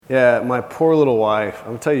Yeah, my poor little wife.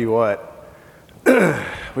 I'll tell you what.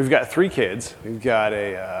 We've got 3 kids. We've got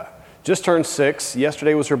a just turned 6.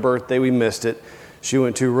 Yesterday was her birthday. We missed it. She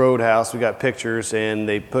went to Roadhouse. We got pictures, and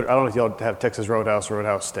they put, I don't know if y'all have Texas Roadhouse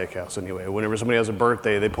Steakhouse anyway. Whenever somebody has a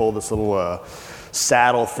birthday, they pull this little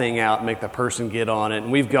saddle thing out and make the person get on it.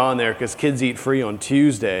 And we've gone there because kids eat free on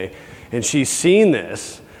Tuesday, and she's seen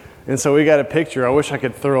this. And so we got a picture. I wish I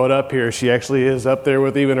could throw it up here. She actually is up there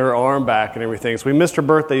with even her arm back and everything. So we missed her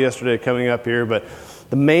birthday yesterday coming up here, but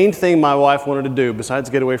the main thing my wife wanted to do,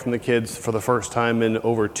 besides get away from the kids for the first time in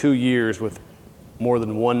over 2 years with more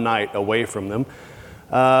than one night away from them,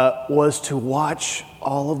 was to watch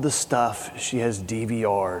all of the stuff she has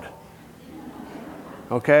DVR'd.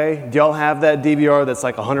 Okay? Do y'all have that DVR that's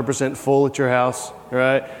like 100% full at your house?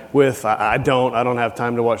 Right? With, I don't have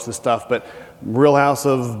time to watch this stuff, but Real House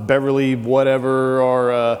of Beverly whatever,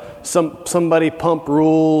 or somebody Pump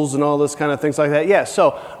Rules and all this kind of things like that. Yeah,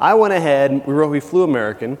 so I went ahead, we flew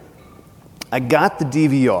American. I got the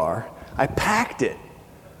DVR. I packed it.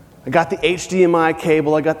 I got the HDMI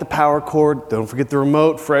cable. I got the power cord. Don't forget the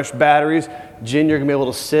remote, fresh batteries. Jen, you're going to be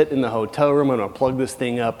able to sit in the hotel room. I'm going to plug this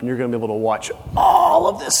thing up, and you're going to be able to watch all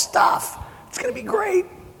of this stuff. It's going to be great.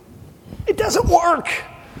 It doesn't work.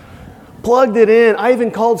 Plugged it in. I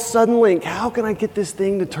even called Suddenlink. How can I get this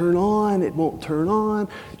thing to turn on? It won't turn on.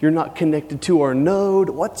 You're not connected to our node.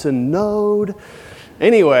 What's a node?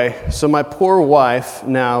 Anyway, so my poor wife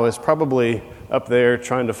now is probably up there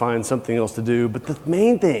trying to find something else to do. But the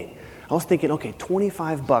main thing, I was thinking, okay,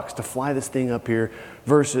 $25 to fly this thing up here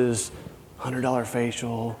versus $100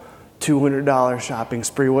 facial, $200 shopping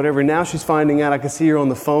spree, whatever. Now she's finding out, I could see her on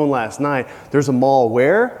the phone last night, there's a mall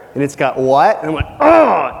where? And it's got what? And I'm like,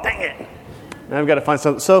 oh, dang it. And I've got to find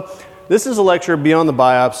something. So this is a lecture, Beyond the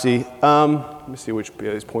Biopsy. Let me see which of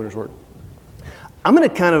these pointers work. I'm going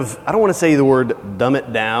to I don't want to say the word dumb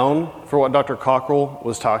it down for what Dr. Cockrell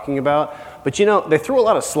was talking about. But you know, they threw a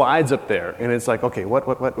lot of slides up there, and it's like, okay, what,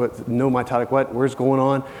 no mitotic, what, where's going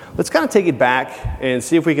on? Let's kind of take it back and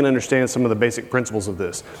see if we can understand some of the basic principles of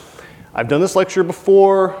this. I've done this lecture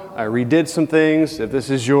before. I redid some things. If this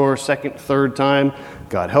is your second, third time,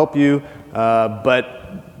 God help you. But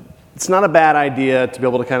it's not a bad idea to be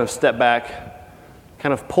able to kind of step back,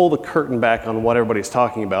 kind of pull the curtain back on what everybody's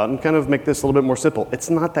talking about, and kind of make this a little bit more simple. It's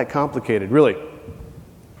not that complicated, really.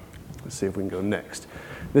 Let's see if we can go next.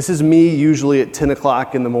 This is me usually at 10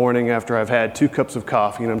 o'clock in the morning after I've had 2 cups of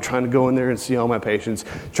coffee, and I'm trying to go in there and see all my patients,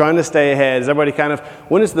 trying to stay ahead. Is everybody kind of,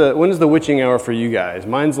 when is the witching hour for you guys?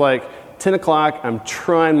 Mine's like 10 o'clock. I'm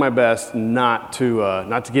trying my best not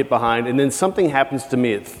to get behind, and then something happens to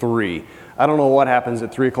me at 3. I don't know what happens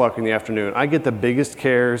at 3 o'clock in the afternoon. I get the biggest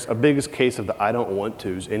case of the I don't want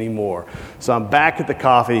tos anymore. So I'm back at the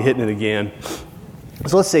coffee, hitting it again.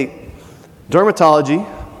 So let's see.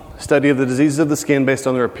 Dermatology. Study of the diseases of the skin based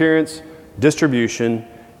on their appearance, distribution,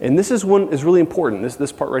 and this is one is really important,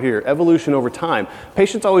 this part right here, evolution over time.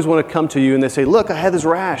 Patients always want to come to you and they say, look, I had this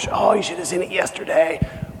rash. Oh, you should have seen it yesterday.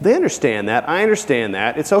 They understand that. I understand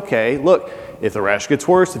that. It's okay. Look, if the rash gets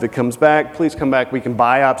worse, if it comes back, please come back. We can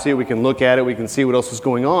biopsy it. We can look at it. We can see what else is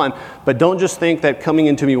going on. But don't just think that coming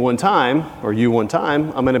into me one time, or you one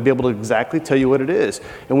time, I'm going to be able to exactly tell you what it is.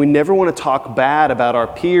 And we never want to talk bad about our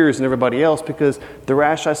peers and everybody else because the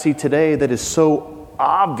rash I see today that is so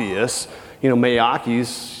obvious,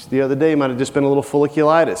 Miyake's the other day might have just been a little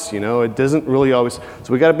folliculitis. It doesn't really always.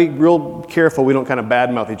 So we got to be real careful we don't kind of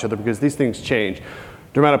badmouth each other because these things change.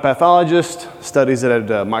 Dermatopathologist studies it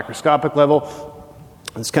at a microscopic level.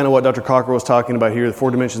 That's kind of what Dr. Cocker was talking about here, the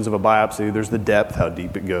 4 dimensions of a biopsy. There's the depth, how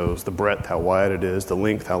deep it goes, the breadth, how wide it is, the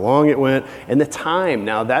length, how long it went, and the time.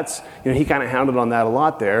 Now that's, he kind of hounded on that a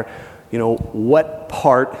lot there. What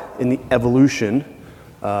part in the evolution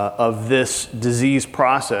of this disease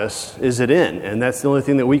process is it in? And that's the only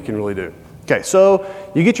thing that we can really do. Okay, so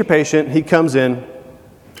you get your patient, he comes in,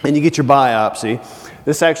 and you get your biopsy.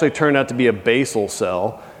 This actually turned out to be a basal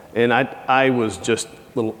cell, and I was just a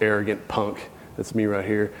little arrogant punk. That's me right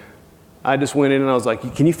here. I just went in and I was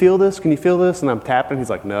like, can you feel this? Can you feel this? And I'm tapping. He's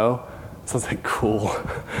like, no. So I was like, cool.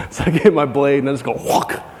 So I get my blade and I just go,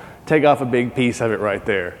 whack, take off a big piece of it right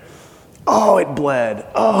there. Oh, it bled.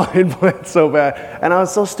 Oh, it bled so bad. And I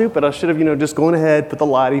was so stupid. I should have, just gone ahead, put the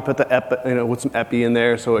Lottie, put the epi, with some epi in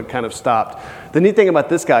there so it kind of stopped. The neat thing about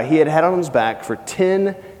this guy, he had had on his back for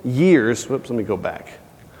 10 years. Whoops, let me go back.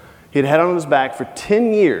 He had had on his back for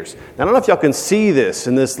 10 years. Now, I don't know if y'all can see this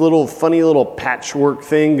in this little funny little patchwork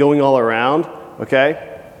thing going all around,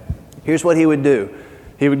 okay? Here's what he would do.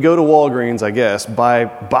 He would go to Walgreens, I guess, buy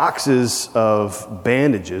boxes of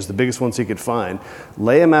bandages, the biggest ones he could find,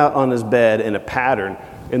 lay them out on his bed in a pattern,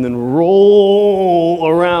 and then roll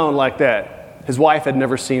around like that. His wife had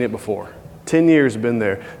never seen it before. 10 years had been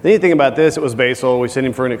there. The neat thing about this, it was basal. We sent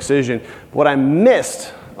him for an excision. But what I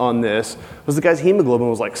missed on this was the guy's hemoglobin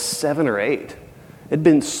was like 7 or 8. It'd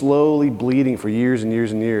been slowly bleeding for years and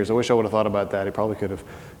years and years. I wish I would have thought about that. He probably could have,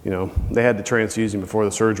 they had to transfuse him before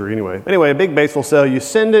the surgery anyway. Anyway, a big basal cell, you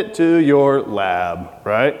send it to your lab,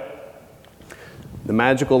 right? The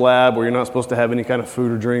magical lab where you're not supposed to have any kind of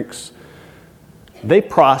food or drinks. They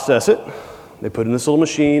process it. They put it in this little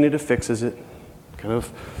machine. It affixes it. Kind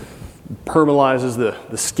of permealizes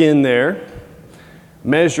the skin there.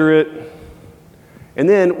 Measure it. And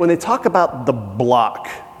then when they talk about the block,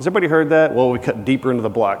 has everybody heard that? Well, we cut deeper into the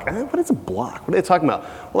block. What is a block? What are they talking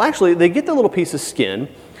about? Well, actually, they get the little piece of skin.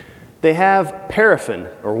 They have paraffin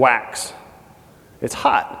or wax. It's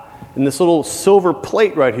hot. And this little silver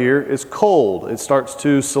plate right here is cold. It starts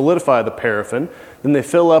to solidify the paraffin. Then they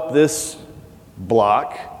fill up this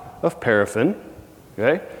block of paraffin,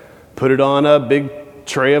 okay? Put it on a big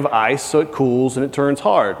tray of ice so it cools and it turns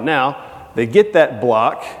hard. Now, they get that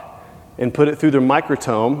block and put it through their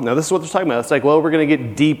microtome. Now, this is what they're talking about. It's like, well, we're going to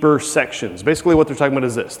get deeper sections. Basically, what they're talking about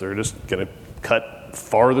is this. They're just going to cut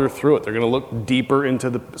farther through it. They're going to look deeper into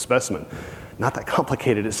the specimen. Not that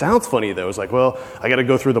complicated. It sounds funny, though. It's like, well, I got to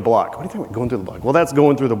go through the block. What do you think about going through the block? Well, that's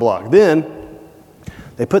going through the block. Then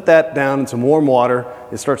they put that down in some warm water.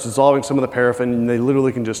 It starts dissolving some of the paraffin, and they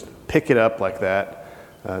literally can just pick it up like that.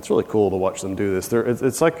 It's really cool to watch them do this.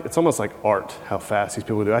 It's almost like art how fast these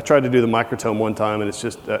people do. I tried to do the microtome one time, and it's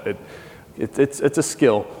just it's a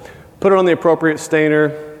skill. Put it on the appropriate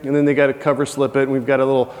stainer. And then they got to cover slip it, and we've got a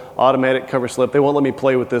little automatic cover slip. They won't let me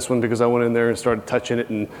play with this one because I went in there and started touching it,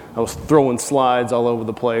 and I was throwing slides all over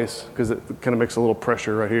the place because it kind of makes a little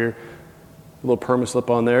pressure right here. A little perma-slip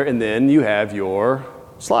on there, and then you have your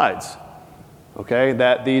slides. Okay,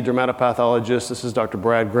 that the dermatopathologist, this is Dr.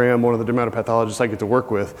 Brad Graham, one of the dermatopathologists I get to work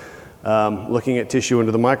with, looking at tissue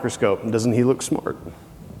under the microscope. Doesn't he look smart?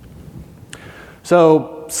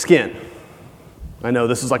 So, skin. I know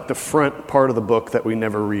this is like the front part of the book that we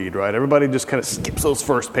never read, right? Everybody just kind of skips those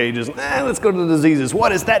first pages. Let's go to the diseases.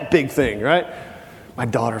 What is that big thing, right? My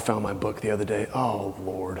daughter found my book the other day. Oh,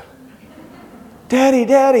 Lord. Daddy.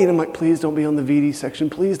 And I'm like, please don't be on the VD section.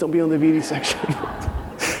 Please don't be on the VD section.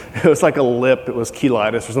 It was like a lip. It was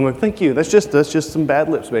cheilitis or something. I'm like, thank you. That's just some bad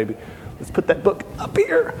lips, baby. Let's put that book up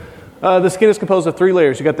here. The skin is composed of 3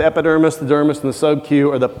 layers. You got the epidermis, the dermis, and the subcute,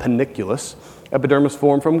 or the panniculus. Epidermis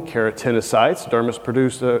formed from keratinocytes.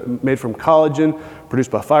 Dermis made from collagen, produced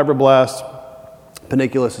by fibroblasts.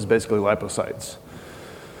 Panniculus is basically lipocytes.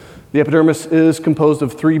 The epidermis is composed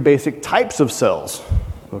of 3 basic types of cells.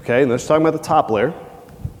 Okay, and let's talk about the top layer.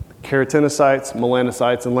 Keratinocytes,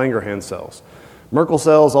 melanocytes, and Langerhans cells. Merkel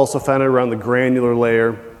cells also found around the granular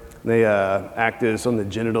layer. They act as on the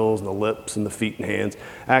genitals and the lips and the feet and hands,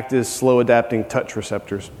 act as slow-adapting touch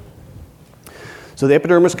receptors. So the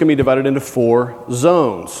epidermis can be divided into 4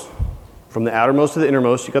 zones. From the outermost to the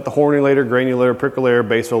innermost, you've got the horny layer, granular, prickle layer,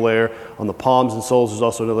 basal layer. On the palms and soles, there's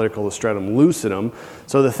also another layer called the stratum lucidum.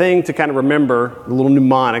 So the thing to kind of remember, a little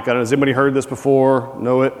mnemonic, I don't know, has anybody heard this before?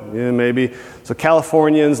 Know it? Yeah, maybe. So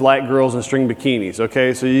Californians, light girls, and string bikinis.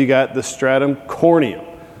 Okay, so you got the stratum corneum.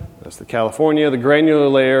 That's the California, the granular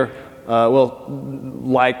layer.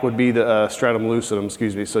 Like would be the stratum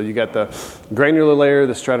lucidum, So you got the granular layer,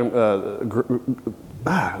 the stratum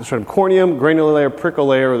corneum, granular layer, prickle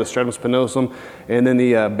layer, or the stratum spinosum, and then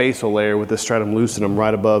the basal layer with the stratum lucidum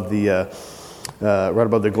right above the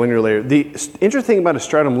glandular layer. The interesting thing about a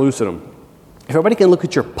stratum lucidum, if everybody can look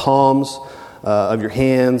at your palms of your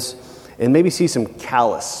hands and maybe see some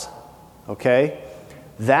callus, okay?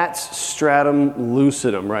 That's stratum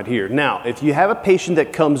lucidum right here. Now, if you have a patient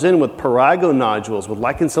that comes in with prurigo nodules, with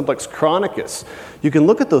lichen simplex chronicus, you can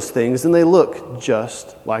look at those things and they look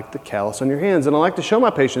just like the callus on your hands. And I like to show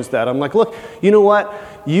my patients that. I'm like, look, you know what?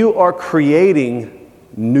 You are creating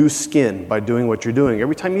new skin by doing what you're doing.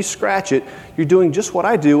 Every time you scratch it, you're doing just what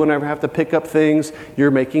I do whenever I have to pick up things.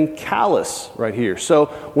 You're making callus right here. So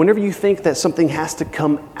whenever you think that something has to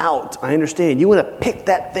come out, I understand. You want to pick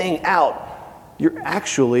that thing out. You're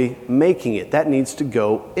actually making it. That needs to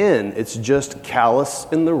go in. It's just callus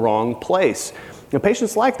in the wrong place. And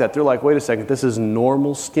patients like that. They're like, wait a second, this is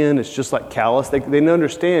normal skin. It's just like callus. They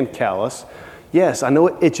understand callus. Yes, I know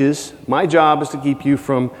it itches. My job is to keep you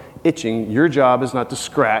from itching. Your job is not to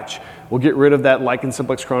scratch. We'll get rid of that lichen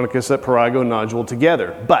simplex chronicus, that prurigo nodule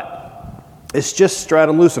together. But it's just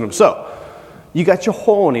stratum lucidum. So you got your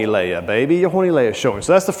horny layer, baby. Your horny layer showing.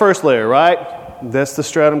 So that's the first layer, right? That's the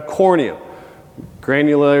stratum corneum.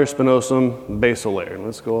 granular, spinosum, basal layer.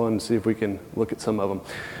 Let's go on and see if we can look at some of them.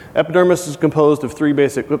 Epidermis is composed of three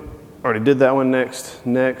basic, already did that one,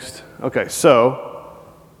 next. Okay, so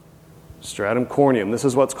stratum corneum. This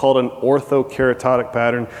is what's called an orthokeratotic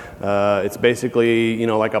pattern. It's basically,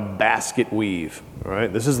 like a basket weave, all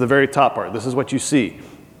right? This is the very top part. This is what you see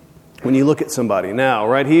when you look at somebody. Now,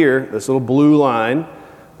 right here, this little blue line,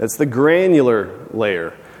 that's the granular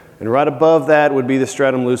layer. And right above that would be the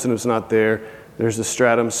stratum lucidum. It's not there. There's the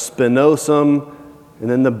stratum spinosum, and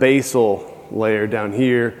then the basal layer down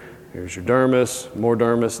here. Here's your dermis, more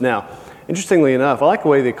dermis. Now, interestingly enough, I like the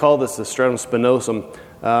way they call this the stratum spinosum.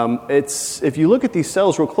 If you look at these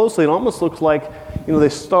cells real closely, it almost looks like, they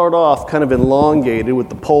start off kind of elongated with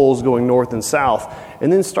the poles going north and south,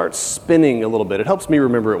 and then start spinning a little bit. It helps me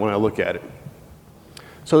remember it when I look at it.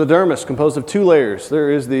 So the dermis, composed of two layers.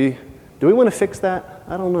 There is do we want to fix that?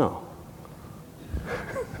 I don't know.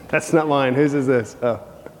 That's not mine. Whose is this? Oh.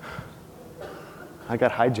 I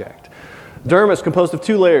got hijacked. Dermis, composed of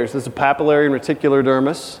two layers. This is a papillary and reticular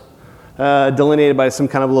dermis, delineated by some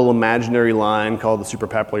kind of a little imaginary line called the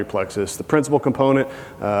suprapapillary plexus. The principal component,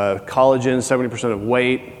 collagen, 70% of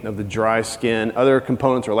weight of the dry skin. Other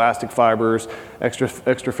components are elastic fibers,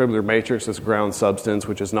 extrafibrillar matrix, this ground substance,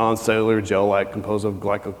 which is non-cellular, gel-like, composed of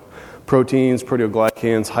glycoproteins,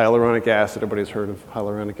 proteoglycans, hyaluronic acid. Everybody's heard of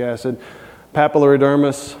hyaluronic acid. Papillary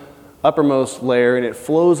dermis, uppermost layer, and it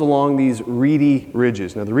flows along these reedy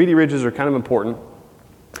ridges. Now, the reedy ridges are kind of important.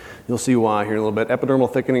 You'll see why here in a little bit.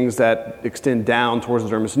 Epidermal thickenings that extend down towards the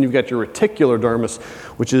dermis. And you've got your reticular dermis,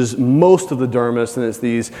 which is most of the dermis, and it's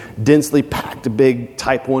these densely packed big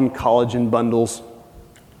type 1 collagen bundles.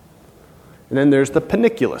 And then there's the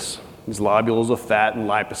panniculus, these lobules of fat and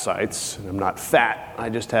lipocytes. And I'm not fat, I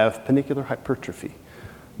just have pannicular hypertrophy.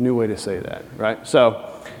 New way to say that, right? So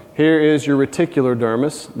here is your reticular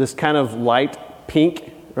dermis, this kind of light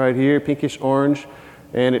pink right here, pinkish orange.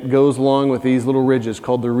 And it goes along with these little ridges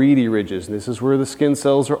called the reedy ridges. This is where the skin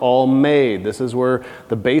cells are all made. This is where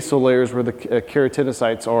the basal layers where the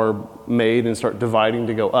keratinocytes are made and start dividing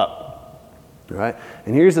to go up. Right?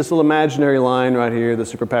 And here's this little imaginary line right here, the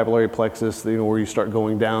suprapapillary plexus, where you start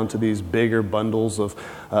going down to these bigger bundles of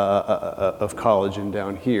collagen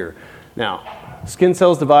down here. Now, skin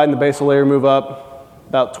cells divide and the basal layer move up,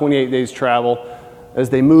 about 28 days travel. As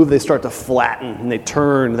they move, they start to flatten, and they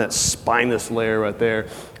turn that spinous layer right there.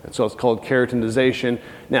 And so it's called keratinization.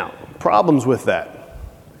 Now, problems with that.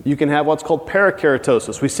 You can have what's called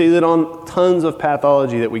parakeratosis. We see that on tons of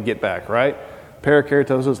pathology that we get back, right?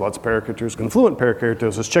 Parakeratosis, lots of parakeratosis, confluent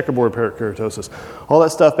parakeratosis, checkerboard parakeratosis. All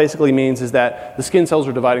that stuff basically means is that the skin cells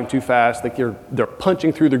are dividing too fast. They're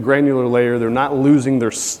punching through the granular layer. They're not losing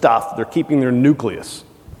their stuff. They're keeping their nucleus.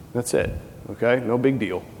 That's it, okay? No big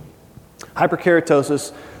deal.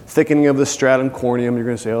 Hyperkeratosis, thickening of the stratum corneum. You're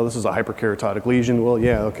going to say, oh, this is a hyperkeratotic lesion. Well,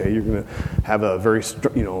 yeah, okay, you're going to have a very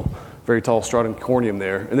tall stratum corneum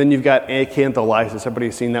there. And then you've got acantholysis.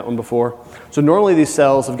 Everybody seen that one before? So normally these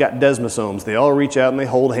cells have got desmosomes. They all reach out and they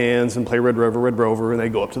hold hands and play Red Rover, and they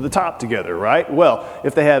go up to the top together, right? Well,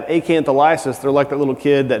 if they have acantholysis, they're like that little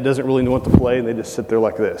kid that doesn't really know what to play, and they just sit there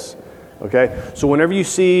like this, okay? So whenever you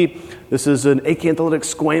see this is an acantholytic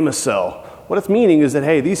squamous cell, what it's meaning is that,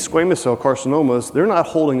 hey, these squamous cell carcinomas, they're not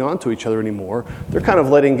holding on to each other anymore. They're kind of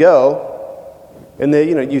letting go, and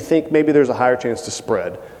you think maybe there's a higher chance to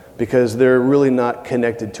spread because they're really not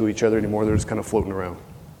connected to each other anymore. They're just kind of floating around.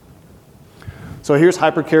 So here's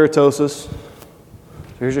hyperkeratosis.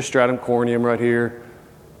 Here's your stratum corneum right here.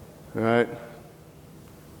 All right.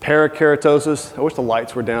 Parakeratosis. I wish the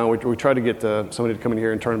lights were down. We tried to get somebody to come in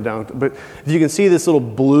here and turn them down. But if you can see this little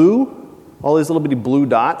blue, all these little bitty blue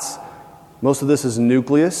dots, most of this is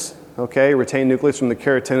nucleus, okay, retained nucleus from the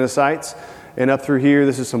keratinocytes. And up through here,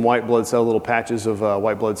 this is some white blood cell, little patches of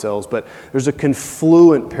white blood cells. But there's a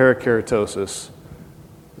confluent parakeratosis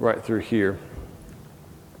right through here.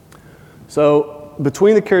 So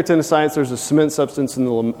between the keratinocytes, there's a cement substance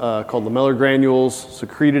called lamellar granules,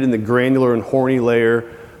 secreted in the granular and horny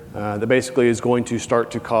layer that basically is going to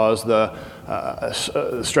start to cause the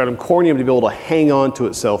stratum corneum to be able to hang on to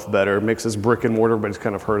itself better. It makes this brick and mortar. Everybody's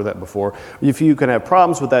kind of heard of that before. If you can have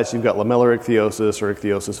problems with that, so you've got lamellar ichthyosis or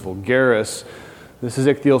ichthyosis vulgaris. This is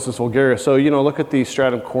ichthyosis vulgaris. So, look at the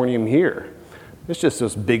stratum corneum here. It's just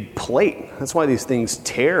this big plate. That's why these things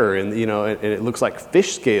tear, and it looks like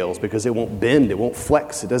fish scales because it won't bend, it won't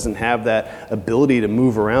flex. It doesn't have that ability to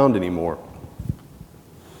move around anymore.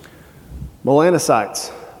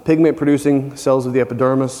 Melanocytes, pigment-producing cells of the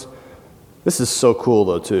epidermis. This is so cool,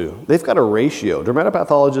 though, too. They've got a ratio.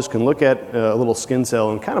 Dermatopathologists can look at a little skin cell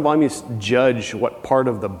and kind of almost judge what part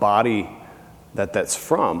of the body that's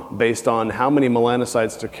from, based on how many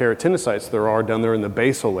melanocytes to keratinocytes there are down there in the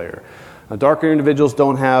basal layer. Now, darker individuals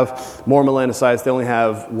don't have more melanocytes. They only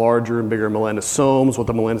have larger and bigger melanosomes, what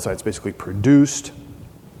the melanocytes basically produced.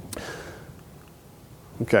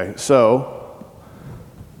 Okay, so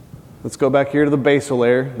let's go back here to the basal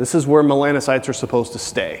layer. This is where melanocytes are supposed to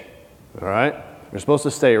stay, all right? They're supposed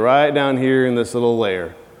to stay right down here in this little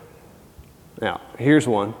layer. Now, here's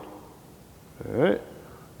one, all right?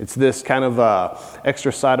 It's this kind of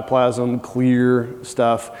extra cytoplasm, clear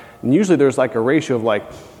stuff. And usually there's like a ratio of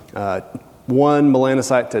like 1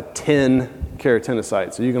 melanocyte to 10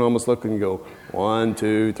 keratinocytes. So you can almost look and go 1,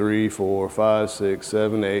 2, 3, 4, 5, 6,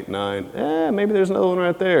 7, 8, 9. Maybe there's another one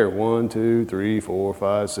right there. 1, 2, 3, 4,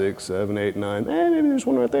 5, 6, 7, 8, 9. Maybe there's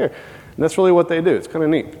one right there. And that's really what they do. It's kind of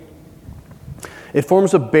neat. It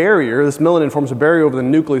forms a barrier. This melanin forms a barrier over the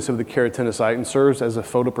nucleus of the keratinocyte and serves as a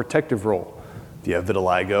photoprotective role. If you have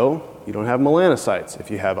vitiligo, you don't have melanocytes. If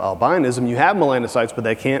you have albinism, you have melanocytes, but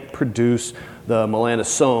they can't produce the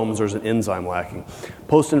melanosomes. There's an enzyme lacking.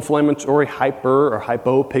 Post-inflammatory hyper or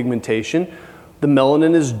hypopigmentation, the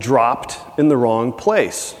melanin is dropped in the wrong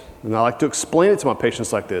place. And I like to explain it to my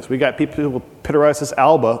patients like this. We got people with pityriasis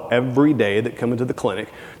alba every day that come into the clinic.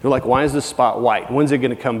 They're like, why is this spot white? When's it going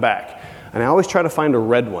to come back? And I always try to find a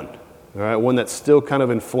red one, all right, one that's still kind of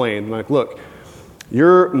inflamed. I'm like, look,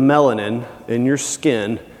 your melanin in your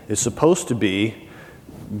skin is supposed to be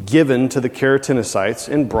given to the keratinocytes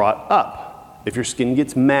and brought up. If your skin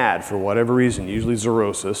gets mad for whatever reason, usually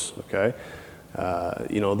xerosis, okay,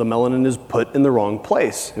 the melanin is put in the wrong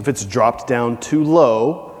place. If it's dropped down too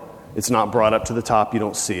low, it's not brought up to the top, you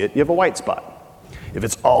don't see it, you have a white spot. If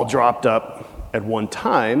it's all dropped up at one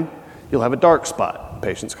time, you'll have a dark spot.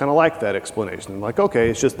 Patients kind of like that explanation. They're like, okay,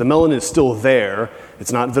 it's just the melanin is still there.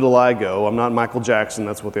 It's not vitiligo. I'm not Michael Jackson.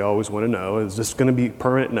 That's what they always want to know. Is this going to be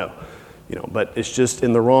permanent? No. But it's just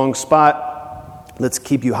in the wrong spot. Let's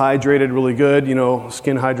keep you hydrated really good,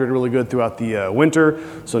 skin hydrated really good throughout the winter.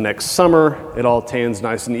 So next summer, it all tans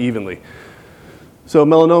nice and evenly. So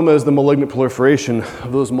melanoma is the malignant proliferation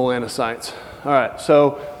of those melanocytes. All right,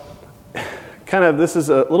 so this is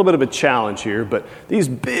a little bit of a challenge here, but these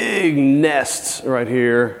big nests right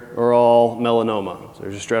here are all melanoma. So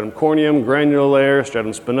there's a stratum corneum, granular layer,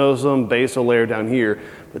 stratum spinosum, basal layer down here.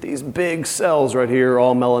 But these big cells right here are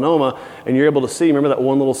all melanoma, and you're able to see, remember that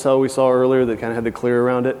one little cell we saw earlier that kind of had the clear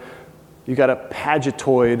around it? You got a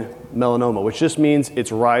pagetoid melanoma, which just means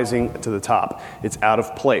it's rising to the top. It's out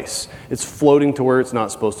of place. It's floating to where it's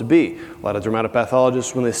not supposed to be. A lot of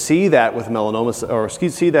dermatopathologists, when they see that with melanoma, or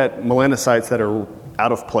see that melanocytes that are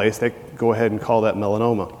out of place, they go ahead and call that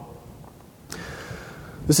melanoma.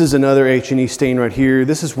 This is another H&E stain right here.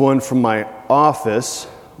 This is one from my office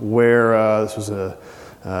where this was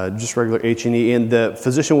just regular H&E, and the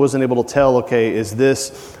physician wasn't able to tell, okay, is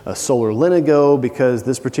this a solar linigo, because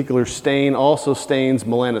this particular stain also stains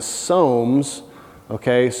melanosomes,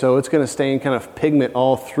 okay, so it's going to stain kind of pigment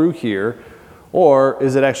all through here, or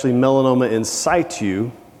is it actually melanoma in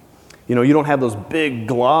situ? You don't have those big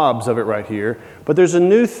globs of it right here, but there's a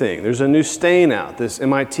new thing. There's a new stain out, this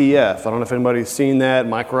MITF. I don't know if anybody's seen that,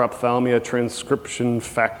 microphthalmia transcription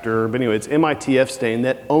factor, but anyway, it's MITF stain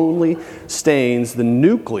that only stains the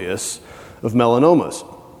nucleus of melanomas.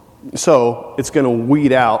 So it's going to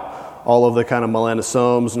weed out all of the kind of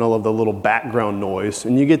melanosomes and all of the little background noise,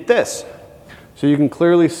 and you get this. So you can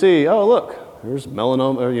clearly see, oh, look, there's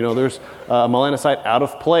melanoma, there's a melanocyte out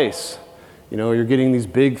of place. You're getting these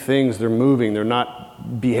big things, they're moving, they're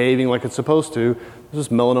not behaving like it's supposed to. This is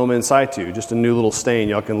melanoma in situ, just a new little stain.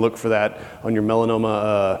 Y'all can look for that on your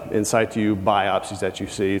melanoma in situ biopsies that you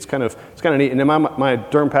see. It's kind of neat. And then my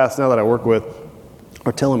derm paths now that I work with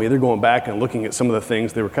are telling me they're going back and looking at some of the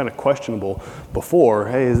things that were kind of questionable before.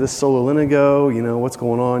 Hey, is this solar linigo? What's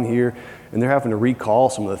going on here? And they're having to recall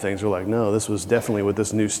some of the things. They're like, no, this was definitely with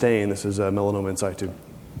this new stain. This is melanoma in situ.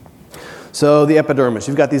 So the epidermis,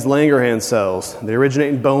 you've got these Langerhans cells. They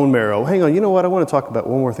originate in bone marrow. Hang on, you know what? I want to talk about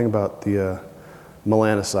one more thing about the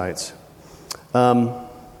melanocytes. I don't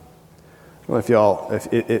know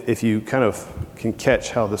if you kind of can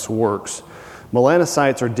catch how this works.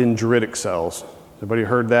 Melanocytes are dendritic cells. Everybody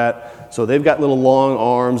heard that? So they've got little long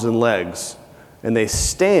arms and legs, and they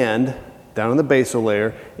stand down in the basal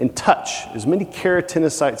layer and touch as many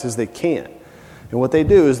keratinocytes as they can. And what they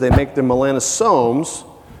do is they make their melanosomes.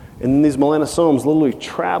 And then these melanosomes literally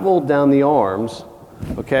travel down the arms,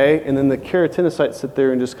 okay? And then the keratinocytes sit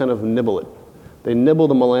there and just kind of nibble it. They nibble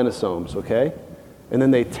the melanosomes, okay? And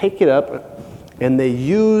then they take it up and they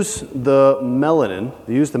use the melanin,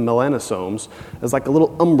 they use the melanosomes as like a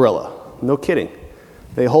little umbrella. No kidding.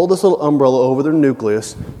 They hold this little umbrella over their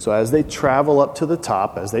nucleus, so as they travel up to the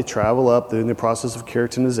top, as they travel up in the process of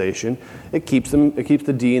keratinization, it keeps the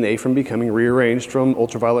DNA from becoming rearranged from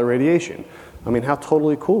ultraviolet radiation. I mean, how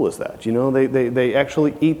totally cool is that? You know, they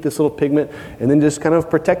actually eat this little pigment and then just kind of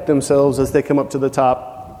protect themselves as they come up to the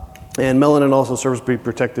top. And melanin also serves to be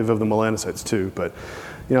protective of the melanocytes too. But,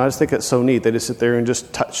 you know, I just think that's so neat. They just sit there and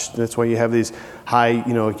just touch. That's why you have these high,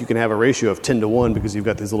 you know, you can have a ratio of 10-1 because you've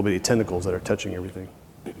got these little bitty tentacles that are touching everything.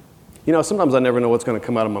 You know, sometimes I never know what's going to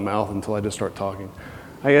come out of my mouth until I just start talking.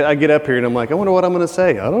 I get up here and I'm like, I wonder what I'm going to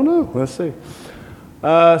say. I don't know. Let's see.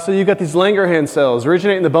 So you've got these Langerhans cells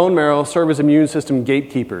originate in the bone marrow, serve as immune system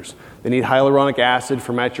gatekeepers. They need hyaluronic acid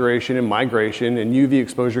for maturation and migration, and UV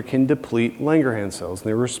exposure can deplete Langerhans cells. And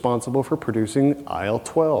they're responsible for producing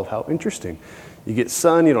IL-12. How interesting. You get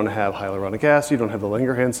sun, you don't have hyaluronic acid, you don't have the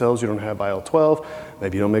Langerhans cells, you don't have IL-12.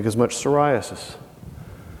 Maybe you don't make as much psoriasis.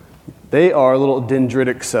 They are little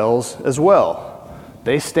dendritic cells as well.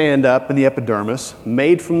 They stand up in the epidermis,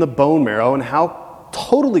 made from the bone marrow, and how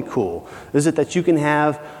totally cool is it that you can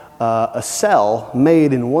have a cell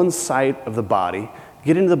made in one site of the body,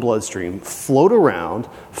 get into the bloodstream, float around,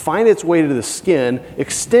 find its way to the skin,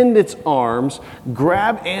 extend its arms,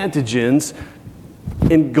 grab antigens,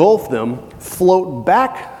 engulf them, float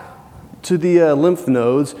back to the lymph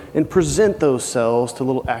nodes, and present those cells to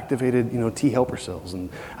little activated, T helper cells. And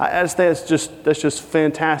I just think that's just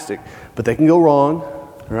fantastic. But they can go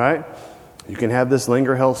wrong, right? You can have this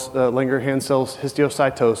Langerhans cells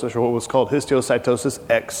histiocytosis, or what was called histiocytosis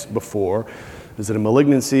X before. Is it a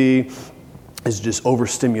malignancy? Is it just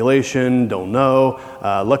overstimulation? Don't know.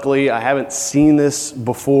 Luckily, I haven't seen this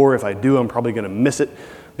before. If I do, I'm probably going to miss it,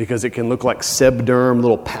 because it can look like sebderm,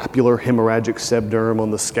 little papular hemorrhagic sebderm on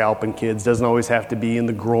the scalp in kids. Doesn't always have to be in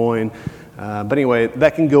the groin. But anyway,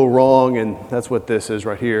 that can go wrong, and that's what this is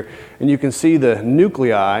right here. And you can see the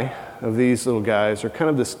nuclei of these little guys are kind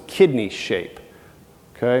of this kidney shape,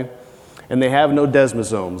 okay? And they have no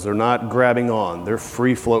desmosomes. They're not grabbing on. They're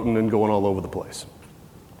free-floating and going all over the place.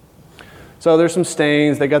 So there's some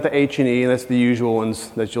stains. They got the H&E, and that's the usual ones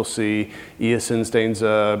that you'll see. Eosin stains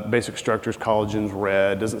basic structures, collagens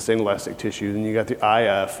red, doesn't stain elastic tissue. Then you got the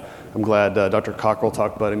IF. I'm glad Dr. Cockrell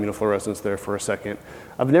talked about immunofluorescence there for a second.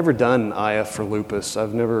 I've never done IF for lupus.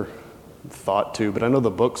 I've never thought to, but I know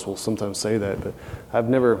the books will sometimes say that, but I've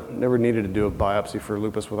never needed to do a biopsy for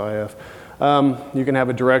lupus with IF. You can have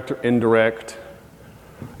a direct or indirect.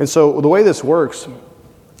 And so the way this works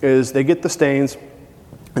is they get the stains,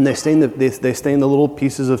 and they stain the little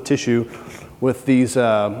pieces of tissue with these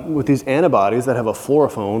antibodies that have a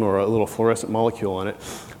fluorophone or a little fluorescent molecule on it.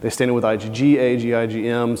 They stain it with IgG,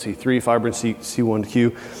 IgM, C3, fibrin,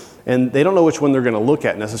 C1q, and they don't know which one they're going to look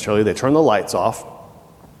at necessarily. They turn the lights off,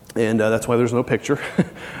 and that's why there's no picture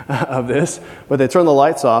of this. But they turn the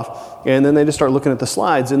lights off, and then they just start looking at the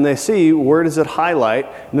slides, and they see where does it highlight,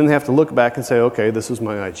 and then they have to look back and say, okay, this is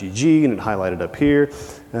my IgG, and it highlighted up here.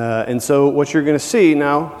 And so what you're going to see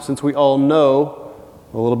now, since we all know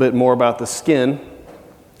a little bit more about the skin,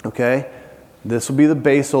 okay, this will be the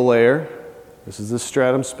basal layer. This is the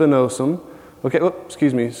stratum spinosum. Okay, the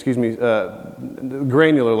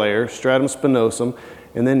granular layer, stratum spinosum.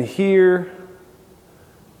 And then here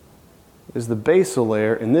is the basal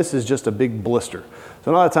layer, and this is just a big blister.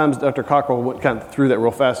 So a lot of times Dr. Cockrell went kind of through that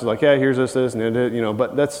real fast. He's like, yeah, here's this, and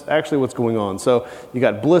but that's actually what's going on. So you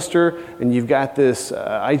got blister, and you've got this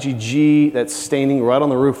IgG that's staining right on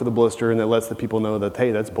the roof of the blister, and that lets the people know that,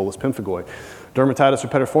 hey, that's bullous pemphigoid. Dermatitis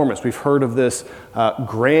herpetiformis, we've heard of this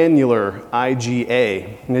granular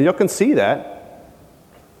IgA. Now you can see that.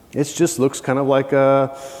 It just looks kind of like,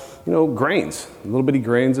 grains, little bitty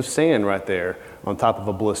grains of sand right there on top of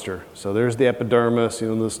a blister. So there's the epidermis,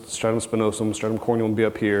 the stratum spinosum, stratum corneum will be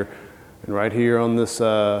up here, and right here on this,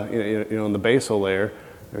 on the basal layer,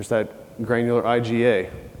 there's that granular IgA.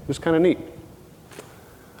 Just kind of neat.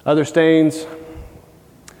 Other stains,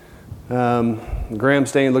 Gram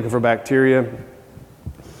stain looking for bacteria. You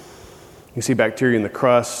can see bacteria in the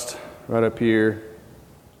crust right up here.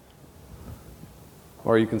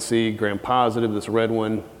 Or you can see gram-positive, this red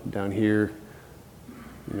one down here,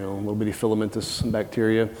 a little bitty filamentous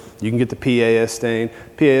bacteria. You can get the PAS stain.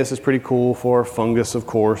 PAS is pretty cool for fungus, of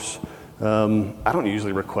course. I don't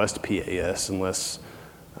usually request PAS unless,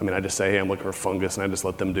 I just say, hey, I'm looking for fungus, and I just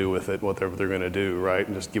let them do with it whatever they're going to do, right?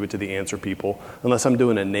 And just give it to the answer people. Unless I'm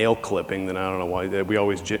doing a nail clipping, then I don't know why.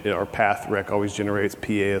 Our path rec always generates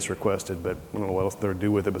PAS requested, but I don't know what else they'll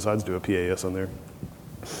do with it besides do a PAS on there.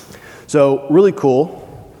 So really cool.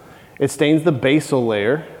 It stains the basal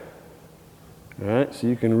layer. All right, so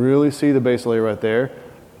you can really see the basal layer right there.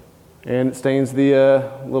 And it stains the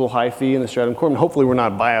little hyphae in the stratum corneum. Hopefully we're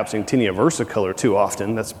not biopsying tinea versicolor too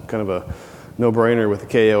often. That's kind of a no-brainer with the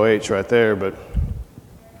KOH right there. But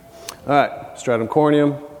all right, stratum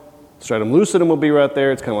corneum. Stratum lucidum will be right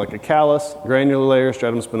there. It's kind of like a callus. Granular layer,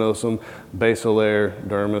 stratum spinosum, basal layer,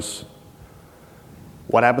 dermis.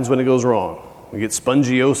 What happens when it goes wrong? We get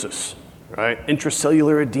spongiosis, right?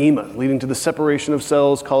 Intracellular edema, leading to the separation of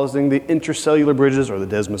cells, causing the intracellular bridges, or the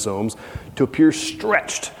desmosomes, to appear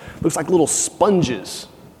stretched. Looks like little sponges.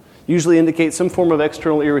 Usually indicates some form of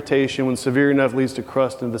external irritation when severe enough leads to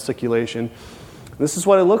crust and vesiculation. This is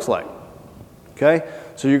what it looks like, okay?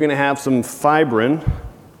 So you're going to have some fibrin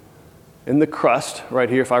in the crust right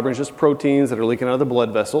here. Fibrin is just proteins that are leaking out of the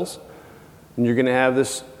blood vessels. And you're going to have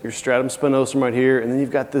this, your stratum spinosum right here, and then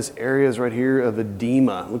you've got this areas right here of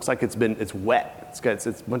edema. It looks like it's wet. It's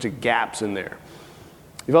a bunch of gaps in there.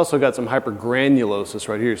 You've also got some hypergranulosis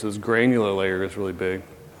right here, so this granular layer is really big.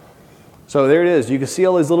 So there it is. You can see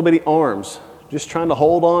all these little bitty arms just trying to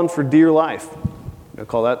hold on for dear life. I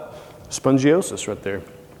call that spongiosis right there.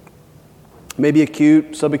 Maybe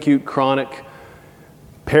acute, subacute, chronic.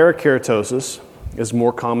 Parakeratosis is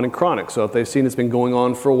more common in chronic. So if they've seen it's been going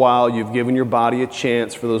on for a while, you've given your body a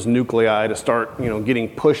chance for those nuclei to start, getting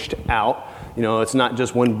pushed out. It's not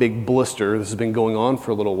just one big blister. This has been going on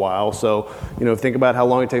for a little while. So, think about how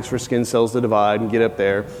long it takes for skin cells to divide and get up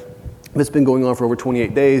there. If it's been going on for over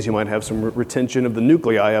 28 days, you might have some retention of the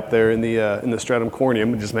nuclei up there in the stratum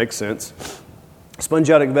corneum. It just makes sense.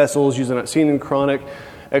 Spongiotic vessels, seen in chronic.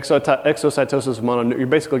 Exocytosis of mononuclear. You're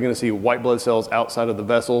basically going to see white blood cells outside of the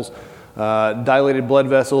vessels. Dilated blood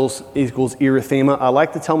vessels equals erythema. I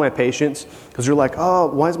like to tell my patients, because you're like, oh,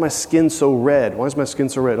 why is my skin so red? Why is my skin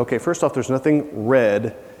so red? Okay, first off, there's nothing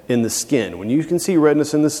red in the skin. When you can see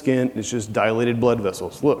redness in the skin, it's just dilated blood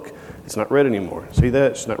vessels. Look, it's not red anymore. See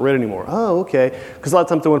that? It's not red anymore. Oh, okay. Because a lot of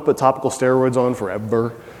times they want to put topical steroids on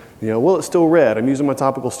forever. Well, it's still red. I'm using my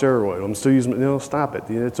topical steroid. I'm still using, stop it.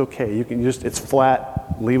 It's okay. You can it's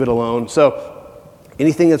flat. Leave it alone. So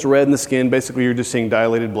anything that's red in the skin, basically you're just seeing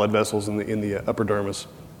dilated blood vessels in the upper dermis.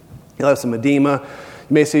 You'll have some edema.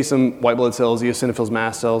 You may see some white blood cells, eosinophils,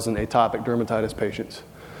 mast cells, in atopic dermatitis patients.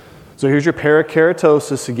 So here's your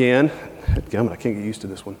parakeratosis again. I can't get used to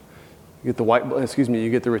this one. You get you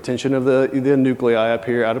get the retention of the nuclei up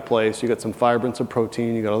here out of place. You got some fibrin, some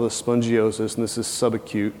protein. You got all this spongiosis, and this is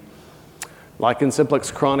subacute. Lichen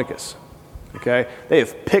simplex chronicus. Okay, they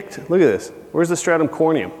have picked. Look at this. Where's the stratum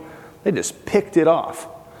corneum? They just picked it off.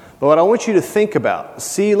 But what I want you to think about,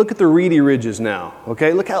 look at the reedy ridges now.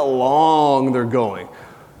 Okay, look how long they're going.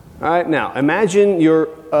 All right, now imagine you're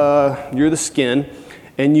the skin,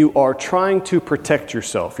 and you are trying to protect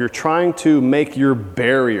yourself. You're trying to make your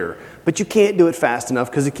barrier, but you can't do it fast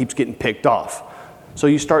enough because it keeps getting picked off. So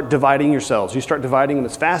you start dividing your cells. You start dividing them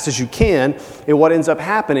as fast as you can, and what ends up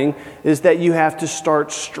happening is that you have to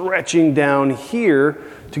start stretching down here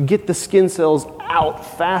to get the skin cells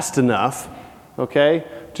out fast enough, okay,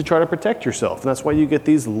 to try to protect yourself. And that's why you get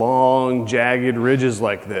these long, jagged ridges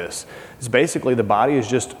like this. It's basically the body is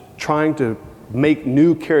just trying to make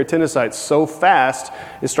new keratinocytes so fast,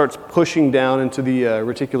 it starts pushing down into the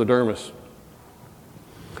reticular dermis.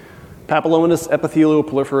 Papillomatous epithelial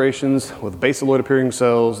proliferations with basaloid appearing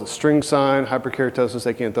cells, string sign, hyperkeratosis,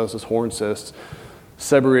 acanthosis, horn cysts,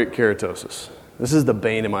 seborrheic keratosis. This is the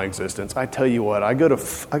bane of my existence. I tell you what, I go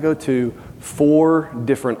to 4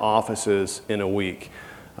 different offices in a week.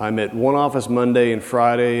 I'm at one office Monday and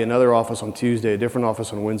Friday, another office on Tuesday, a different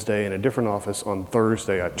office on Wednesday, and a different office on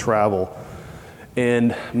Thursday. I travel.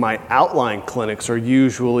 And my outline clinics are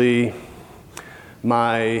usually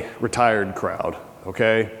my retired crowd,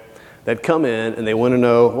 okay? That come in and they want to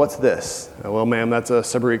know, what's this? Well, ma'am, that's a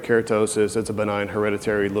seborrheic keratosis. It's a benign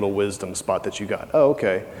hereditary little wisdom spot that you got. Oh,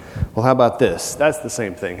 okay. Well, how about this? That's the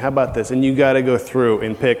same thing. How about this? And you got to go through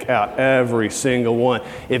and pick out every single one.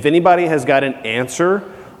 If anybody has got an answer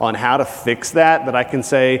on how to fix that I can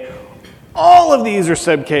say, all of these are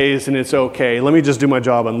sub-Ks and it's okay. Let me just do my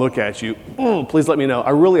job and look at you. Please let me know.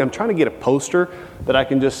 I'm trying to get a poster that I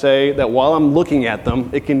can just say that while I'm looking at them,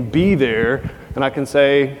 it can be there and I can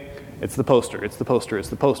say, it's the poster, it's the poster, it's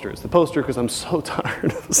the poster, it's the poster, because I'm so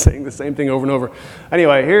tired of saying the same thing over and over.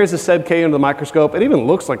 Anyway, here's a seb-K under the microscope. It even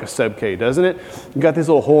looks like a seb-K, doesn't it? You've got these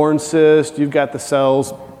little horn cysts, you've got the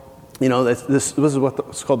cells. This is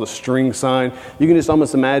what's called the string sign. You can just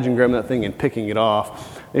almost imagine grabbing that thing and picking it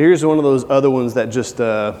off. And here's one of those other ones that just,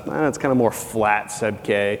 it's kind of more flat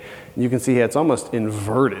seb-K. You can see it's almost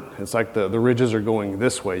inverted. It's like the ridges are going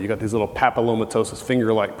this way. You got these little papillomatosis,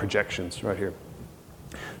 finger-like projections right here.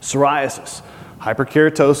 Psoriasis,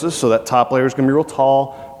 hyperkeratosis, so that top layer is going to be real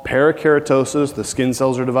tall. parakeratosis. The skin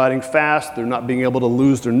cells are dividing fast. They're not being able to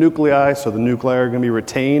lose their nuclei, so the nuclei are going to be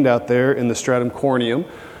retained out there in the stratum corneum.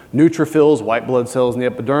 Neutrophils, white blood cells in the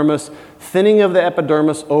epidermis. Thinning of the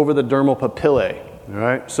epidermis over the dermal papillae. All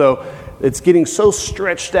right, so it's getting so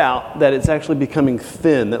stretched out that it's actually becoming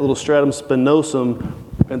thin. That little stratum spinosum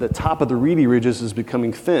at the top of the reedy ridges is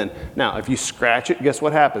becoming thin. Now, if you scratch it, guess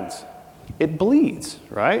what happens? It bleeds,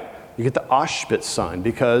 right? You get the Auschwitz sign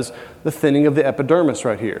because the thinning of the epidermis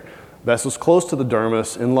right here. Vessels close to the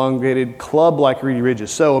dermis, elongated club-like reedy ridges.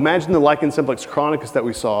 So imagine the lichen simplex chronicus that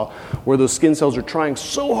we saw, where those skin cells are trying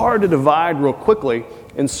so hard to divide real quickly,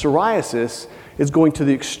 and psoriasis is going to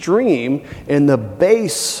the extreme, and the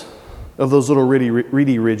base of those little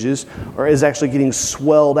reedy ridges is actually getting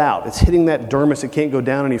swelled out. It's hitting that dermis, it can't go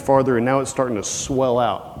down any farther, and now it's starting to swell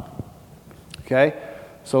out. Okay?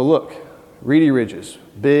 So look, reedy ridges,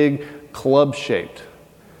 big, club-shaped.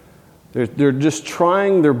 They're just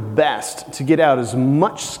trying their best to get out as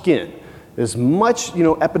much skin, as much